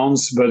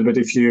bronze, but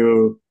if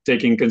you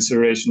take in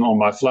consideration on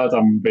my flat,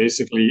 I'm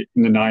basically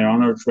in the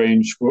 900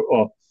 range,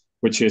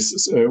 which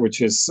is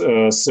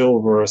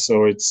silver.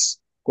 So it's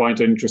quite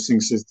interesting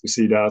to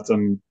see that,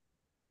 and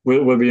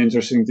will be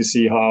interesting to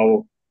see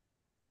how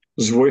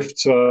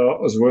Zwift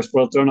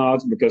will turn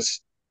out,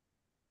 because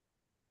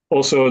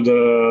also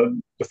the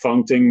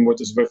fun thing with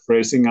the Zwift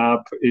Racing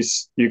app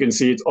is you can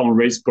see it on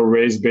race per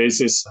race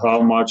basis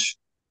how much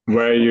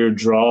where you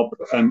drop,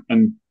 and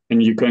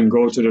you can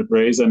go to the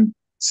race and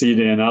see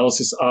the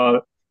analysis.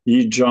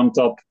 He jumped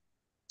up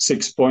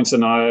 6 points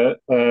and I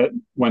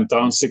went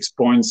down 6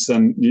 points,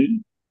 and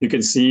you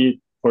can see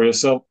for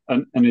yourself.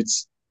 And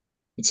it's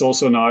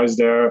also nice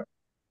there.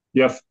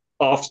 You have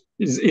after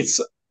it's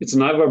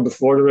never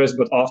before the race,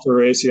 but after the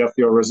race you have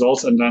your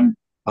results, and then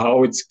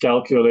how it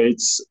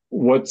calculates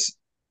what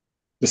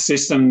the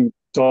system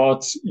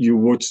thought you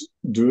would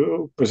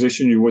do,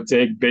 position you would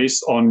take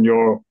based on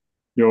your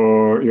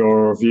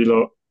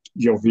velo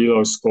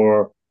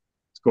score.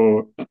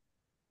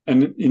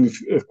 And in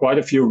quite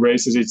a few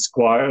races, it's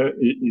quite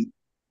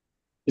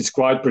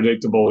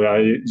predictable. Yeah,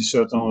 you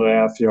certainly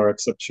have your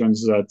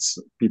exceptions that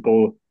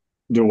people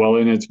do well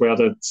in it. We had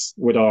it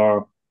with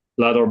our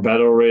ladder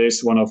battle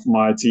race. One of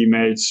my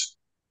teammates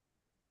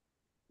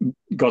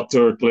got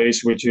third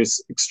place, which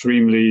is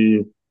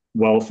extremely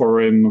well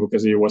for him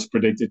because he was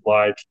predicted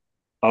like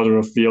out of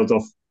a field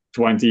of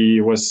 20,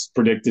 he was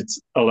predicted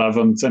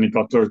 11th and he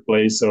got third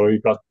place. So he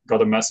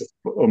got a massive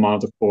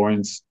amount of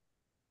points.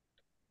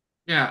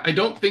 Yeah, I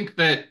don't think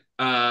that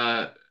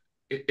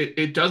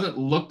it doesn't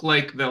look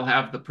like they'll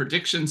have the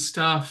prediction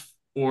stuff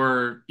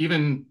or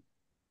even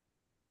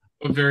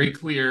a very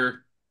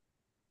clear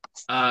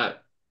uh,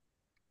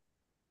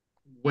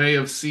 way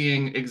of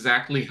seeing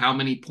exactly how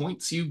many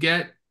points you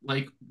get,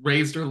 like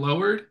raised or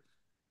lowered.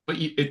 But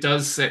it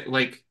does say,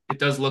 like, it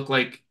does look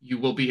like you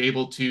will be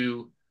able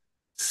to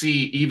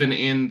see, even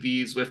in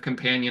the Zwift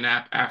Companion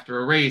app after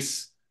a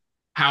race,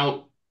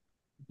 how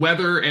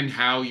whether and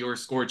how your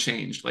score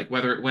changed, like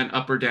whether it went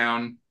up or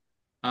down,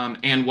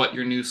 and what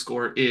your new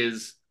score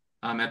is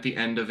at the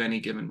end of any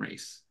given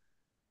race.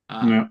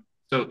 Yeah.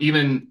 So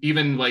even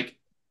like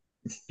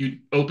you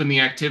open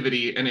the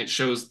activity and it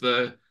shows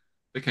the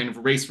kind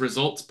of race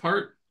results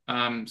part.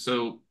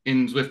 So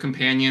in Zwift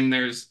Companion,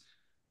 there's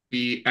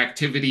the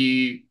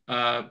activity.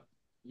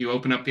 You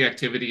open up the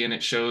activity and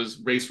it shows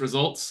race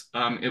results.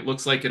 It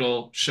looks like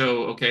it'll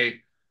show,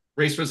 okay,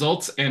 race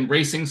results and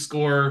racing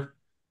score.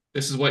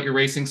 This is what your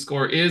racing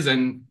score is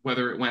and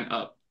whether it went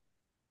up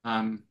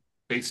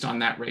based on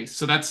that race.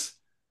 So that's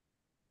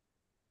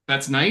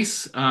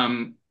nice.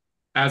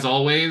 As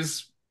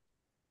always,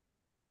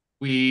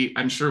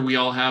 I'm sure we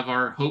all have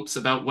our hopes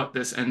about what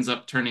this ends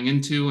up turning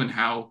into and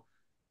how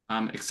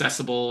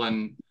accessible,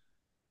 and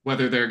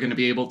whether they're going to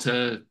be able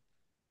to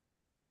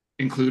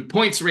include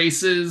points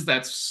races.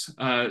 That's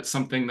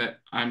something that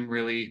I'm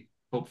really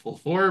hopeful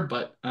for.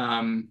 But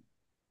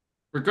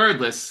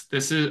regardless,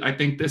 I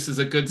think this is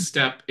a good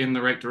step in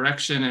the right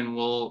direction, and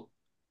we'll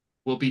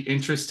be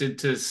interested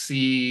to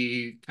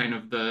see kind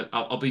of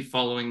I'll be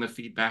following the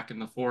feedback in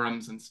the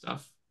forums and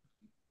stuff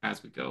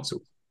as we go.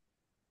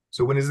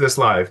 So when is this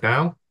live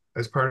now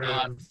as part of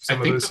I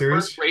some of think those the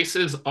first series?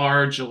 races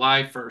are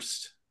July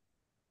 1st.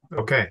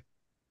 Okay,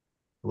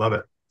 love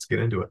it. Let's get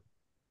into it.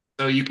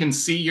 So you can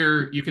see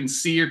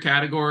your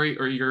category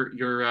or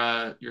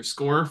your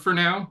score for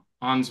now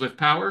on Zwift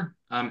Power.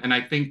 And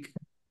I think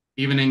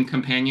even in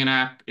companion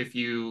app, if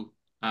you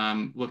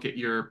look at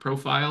your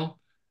profile,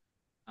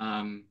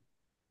 um,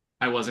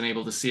 I wasn't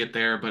able to see it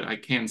there, but I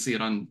can see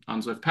it on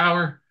Zwift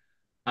Power.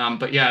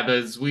 But yeah,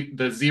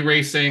 the Z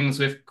Racing,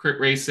 Zwift Crit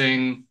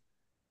Racing,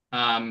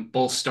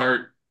 both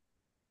start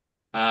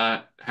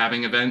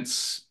having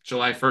events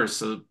July 1st,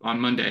 so on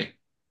Monday.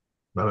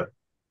 Love it.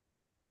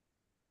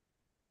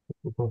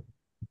 Cool.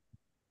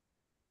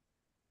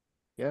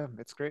 Yeah,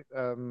 it's great.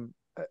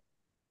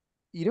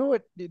 You know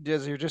what,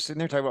 Des, you're just sitting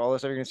there talking about all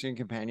this stuff you're gonna see in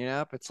companion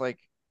app. It's like,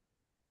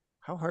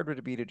 how hard would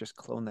it be to just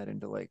clone that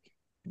into like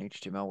an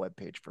HTML web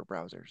page for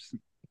browsers? It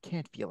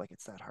can't feel like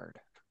it's that hard.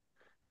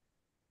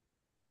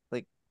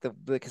 Like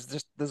because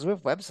just the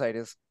Zwift website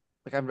is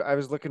like I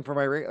was looking for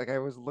I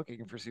was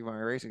looking for see what my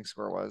racing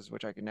score was,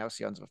 which I can now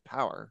see on Zwift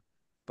Power,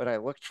 but I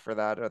looked for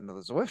that on the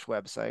Zwift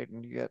website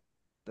and you get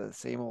the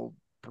same old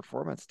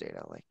performance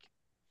data. Like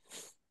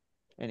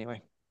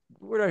anyway,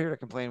 we're not here to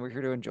complain. We're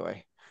here to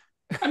enjoy.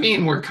 I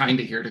mean, we're kind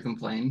of here to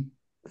complain.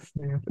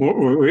 Yeah.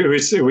 We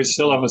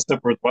still have a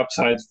separate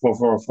website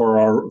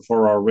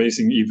for our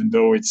racing, even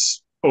though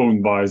it's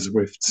owned by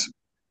Zwift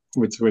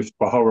with Zwift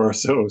Power.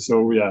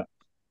 So yeah.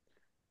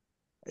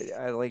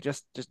 I like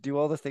just do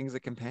all the things a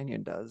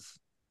companion does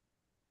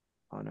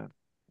on a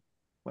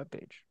web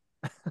page.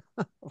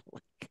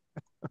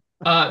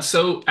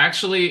 So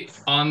actually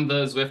on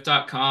the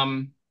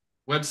Zwift.com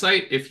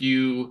website, if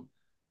you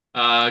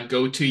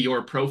go to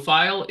your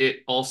profile,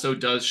 it also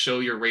does show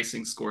your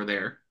racing score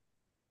there.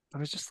 I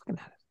was just looking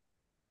at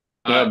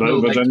it. Yeah, No,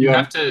 but like then you you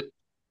have have to,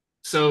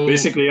 so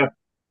basically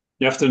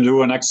you have to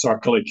do an extra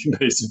click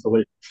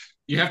basically.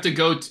 you have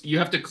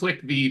to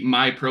click the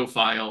my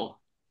profile.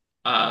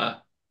 Uh,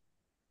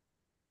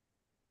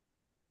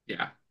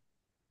 yeah,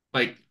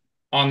 like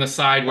on the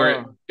side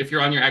where Oh, if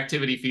you're on your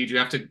activity feed, you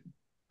have to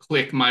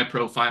click my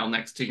profile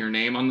next to your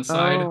name on the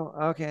side. oh,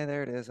 okay,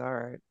 there it is. All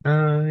right.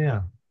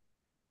 Yeah.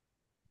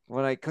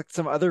 When I clicked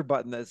some other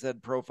button that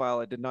said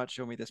profile, it did not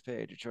show me this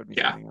page. It showed me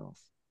Yeah. something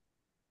else.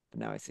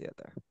 But now I see it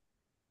there.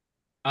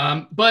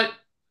 But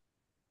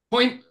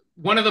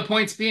one of the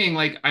points being,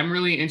 like, I'm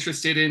really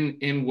interested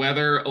in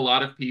whether a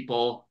lot of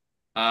people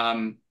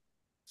um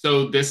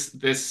So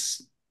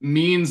this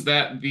means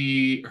that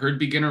the herd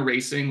beginner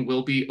racing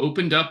will be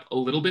opened up a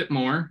little bit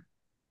more.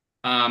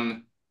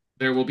 Um,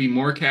 there will be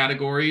more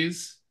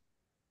categories.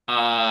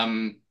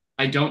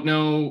 I don't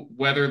know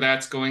whether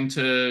that's going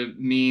to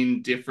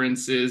mean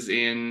differences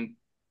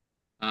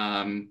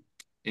um,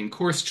 in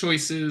course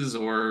choices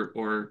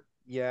or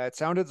Yeah, it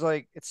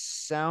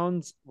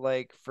sounds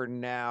like for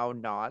now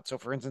not. So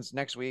for instance,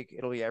 next week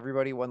it'll be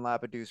everybody one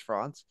lap of Douce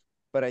France,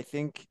 but I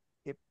think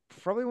it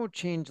probably won't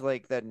change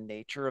like the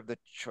nature of the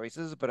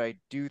choices, but I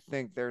do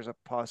think there's a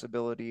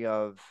possibility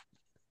of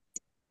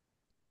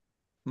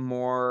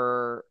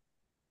more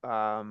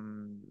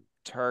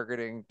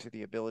targeting to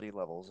the ability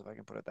levels, if I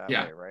can put it that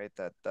yeah, way, right?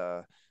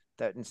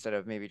 That instead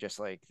of maybe just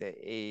like the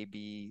A,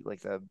 B,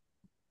 like the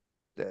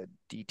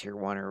D tier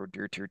one or D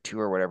tier two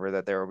or whatever,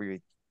 that there will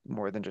be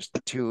more than just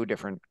two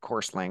different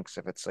course lengths.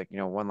 If it's like,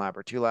 one lap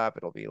or two lap,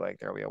 it'll be like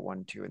there'll be a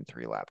one, two, and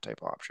three lap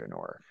type option,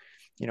 or,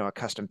 a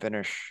custom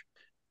finish,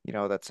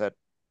 that's at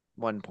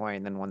one point,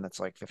 and then one that's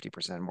like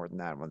 50% more than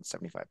that, one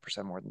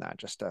 75% more than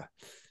that.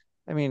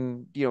 I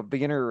mean,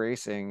 beginner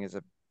racing is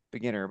a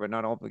beginner, but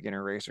not all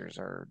beginner racers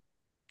are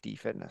D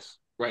fitness.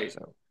 right.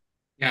 So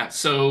Yeah.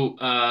 So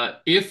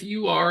if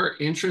you are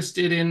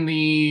interested in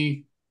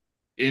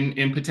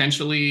in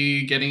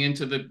potentially getting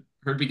into the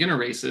herd beginner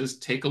races,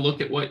 take a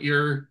look at what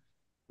your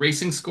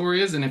racing score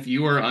is, and if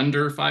you are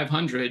under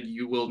 500,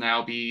 you will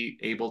now be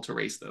able to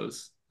race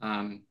those.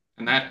 And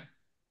that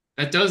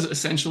does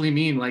essentially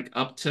mean like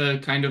up to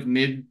kind of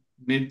mid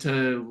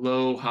to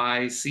low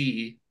high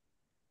C.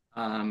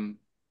 Um,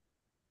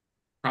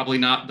 Probably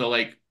not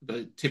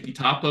the tippy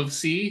top of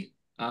C.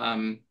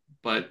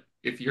 But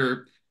if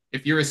you're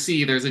a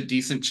C, there's a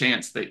decent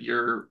chance that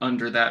you're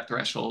under that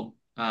threshold,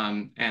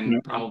 and Yeah.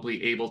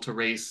 probably able to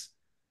race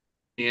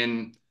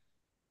in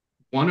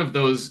one of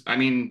those. I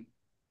mean,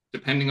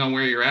 depending on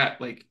where you're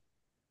at, like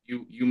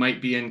you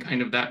might be in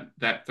kind of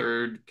that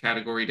third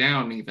category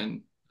down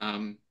even.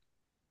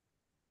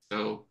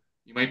 So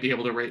you might be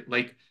able to rate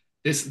like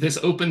this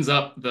opens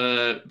up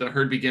the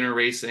herd beginner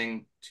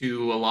racing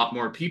to a lot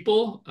more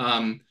people.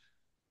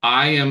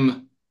 I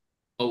am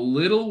a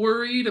little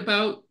worried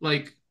about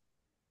like,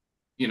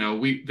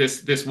 we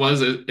this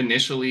was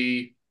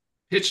initially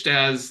pitched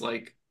as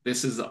like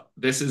this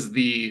is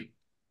the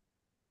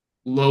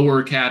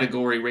lower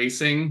category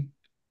racing,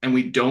 and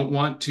we don't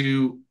want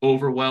to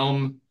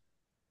overwhelm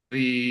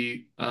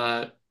the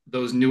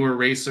those newer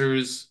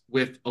racers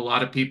with a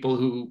lot of people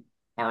who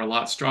are a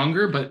lot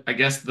stronger. But I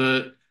guess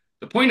the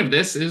point of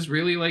this is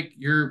really like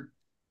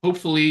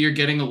hopefully you're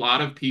getting a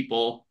lot of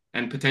people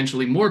and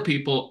potentially more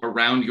people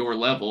around your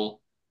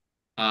level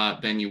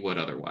than you would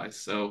otherwise.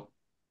 So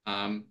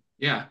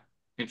yeah,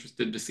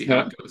 interested to see how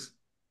Yeah, it goes.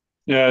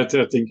 yeah. I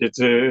think it's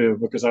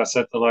because I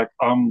said like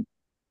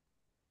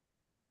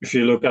if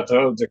you look at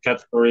the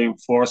category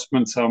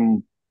enforcement,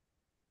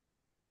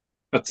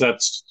 at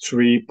that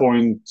 3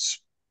 point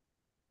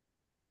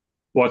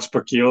watts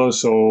per kilo,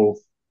 so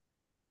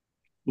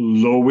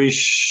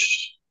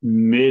lowish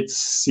mid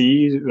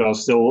C, well,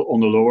 still on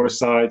the lower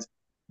side,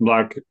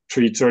 like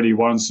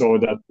 331. So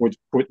that would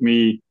put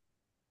me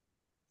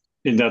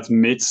in that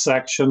mid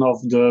section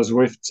of the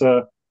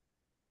Zwift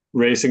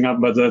racing up,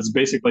 but that's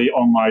basically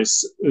on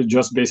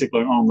just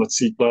basically on the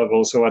seat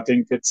level. So I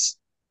think it's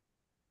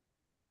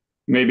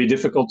maybe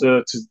difficult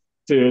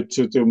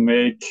to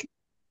make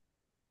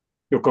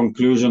your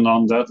conclusion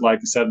on that, like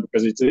I said,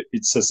 because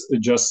it's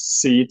just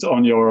seat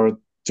on your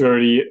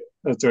 30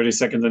 30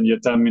 second and your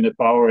 10-minute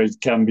power. It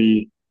can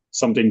be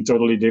something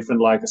totally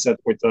different. Like I said,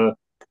 with the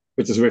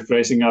Zwift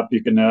Racing app,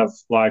 you can have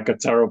like a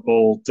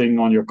terrible thing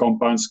on your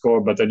compound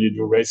score, but then you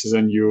do races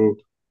and you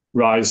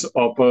rise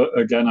up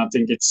again. I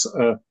think it's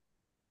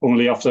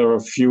only after a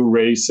few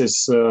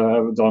races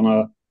have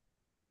done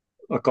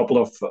a couple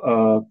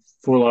of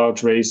full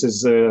out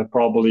races,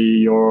 probably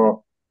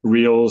your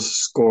real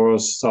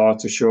scores start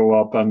to show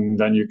up, and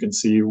then you can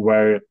see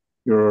where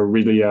you're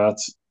really at.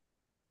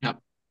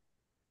 Yep.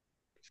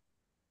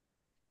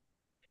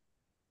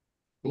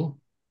 Cool.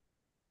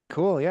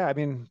 cool. Yeah, I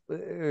mean,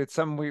 it's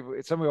something we've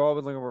all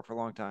been looking for a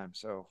long time.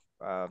 So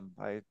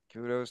I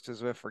kudos to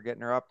Zwift for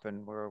getting her up,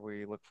 and where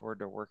we look forward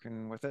to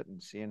working with it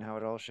and seeing how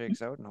it all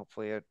shakes out, and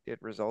hopefully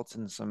it results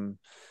in some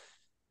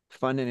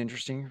fun and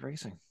interesting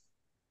racing.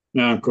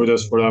 Yeah,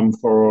 kudos for them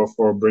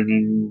for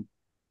bringing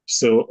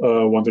still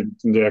wanting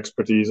the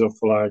expertise of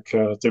like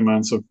Tim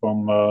Hansen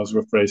from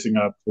Zwift Racing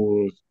App,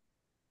 who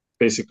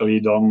basically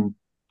done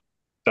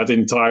that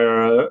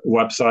entire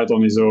website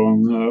on his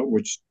own,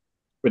 which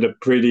with a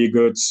pretty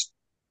good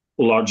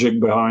logic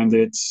behind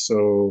it.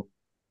 So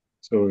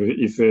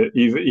if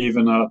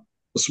even a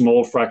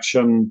small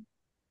fraction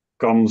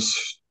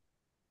comes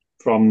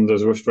from the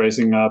Zwift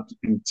Racing app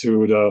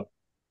into the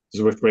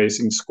Zwift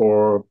Racing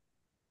Score,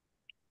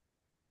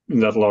 in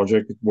that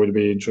logic, it would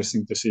be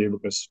interesting to see,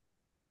 because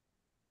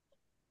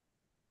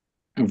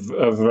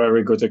a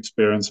very good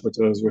experience with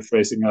the Zwift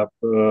Racing app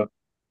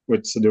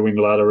with doing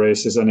ladder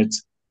races, and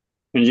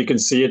you can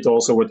see it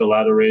also with the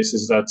ladder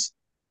races that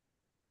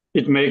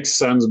it makes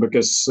sense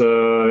because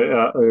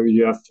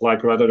you have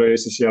like weather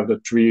races, you have the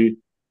three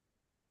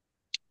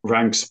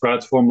rank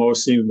spread for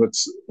most teams, but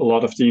a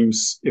lot of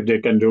teams, if they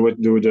can do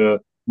it, do the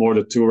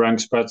two rank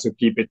spread to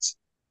keep it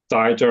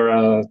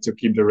tighter, to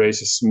keep the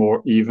races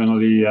more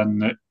evenly,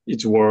 and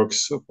it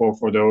works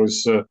for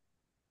those.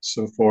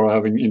 So for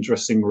having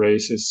interesting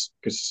races,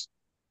 because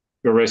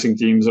you're racing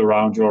teams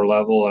around your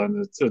level,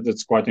 and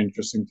it's quite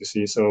interesting to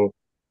see. So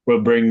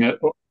we'll bring it.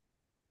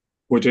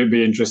 Would it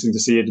be interesting to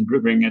see it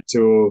bring it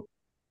to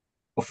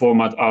a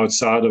format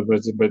outside of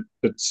it? But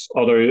it's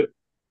other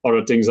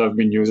things I've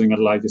been using it,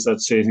 like you said,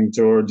 Chasing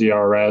Tour,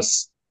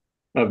 DRS.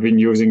 I've been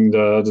using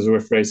the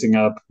Zwift Racing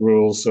app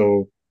rules,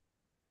 so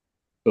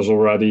there's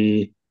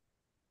already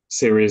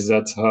series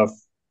that have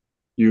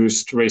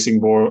used racing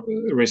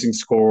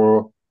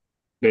score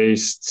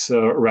based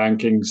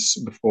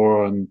rankings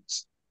before, and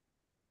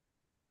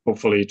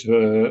hopefully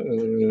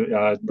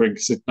yeah, it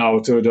brings it now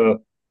to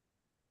the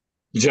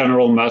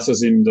general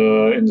masses in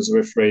the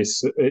Zwift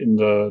race in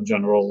the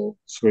general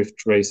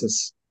Zwift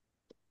races.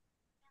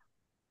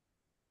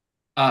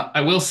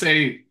 I will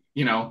say,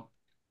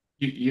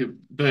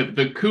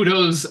 the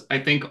kudos I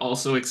think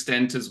also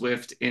extend to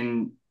Zwift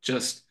in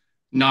just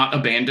not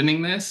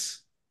abandoning this.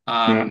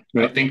 Yeah, I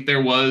yeah, think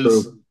there was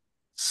true.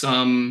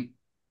 some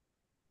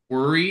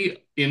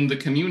worry in the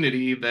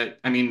community that,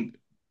 I mean,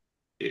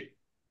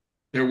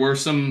 there were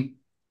some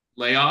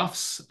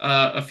layoffs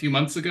a few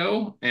months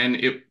ago, and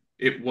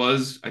it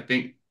was, I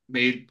think,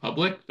 made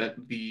public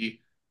that the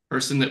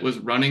person that was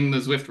running the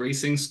Zwift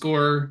Racing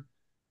Score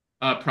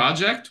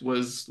project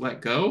was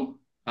let go.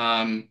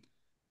 Um,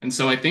 and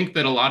so I think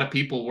that a lot of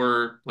people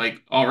were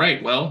like, all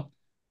right, well,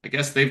 I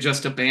guess they've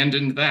just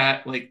abandoned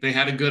that. Like they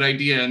had a good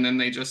idea and then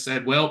they just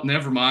said, well,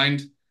 never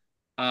mind.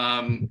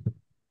 Um,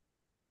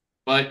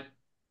 but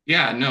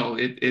yeah, no,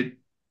 it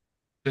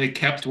they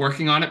kept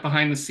working on it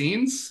behind the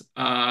scenes.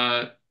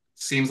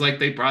 Seems like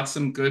they brought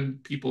some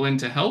good people in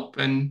to help,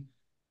 and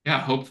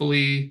yeah,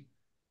 hopefully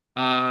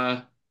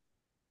uh,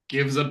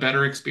 gives a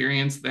better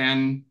experience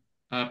than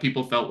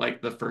people felt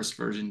like the first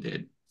version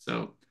did.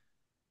 So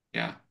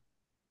yeah,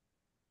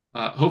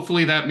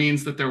 hopefully that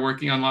means that they're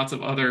working on lots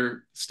of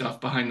other stuff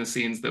behind the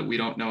scenes that we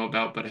don't know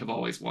about, but have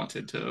always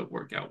wanted to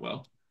work out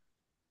well.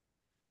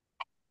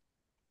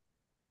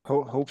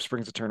 Hope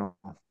springs eternal.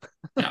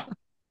 Yeah.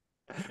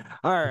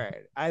 All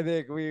right. I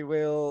think we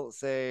will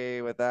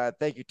say with that,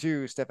 thank you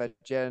to Stefan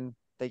Jen.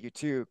 Thank you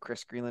to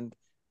Chris Greenland.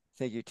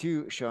 Thank you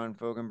to Sean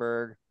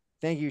Fogenberg.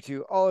 Thank you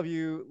to all of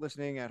you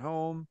listening at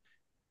home.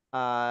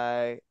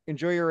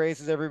 Enjoy your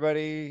races,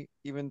 everybody.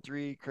 Even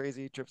three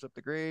crazy trips up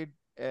the grade.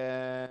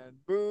 And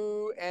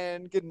boo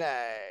and good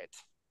night.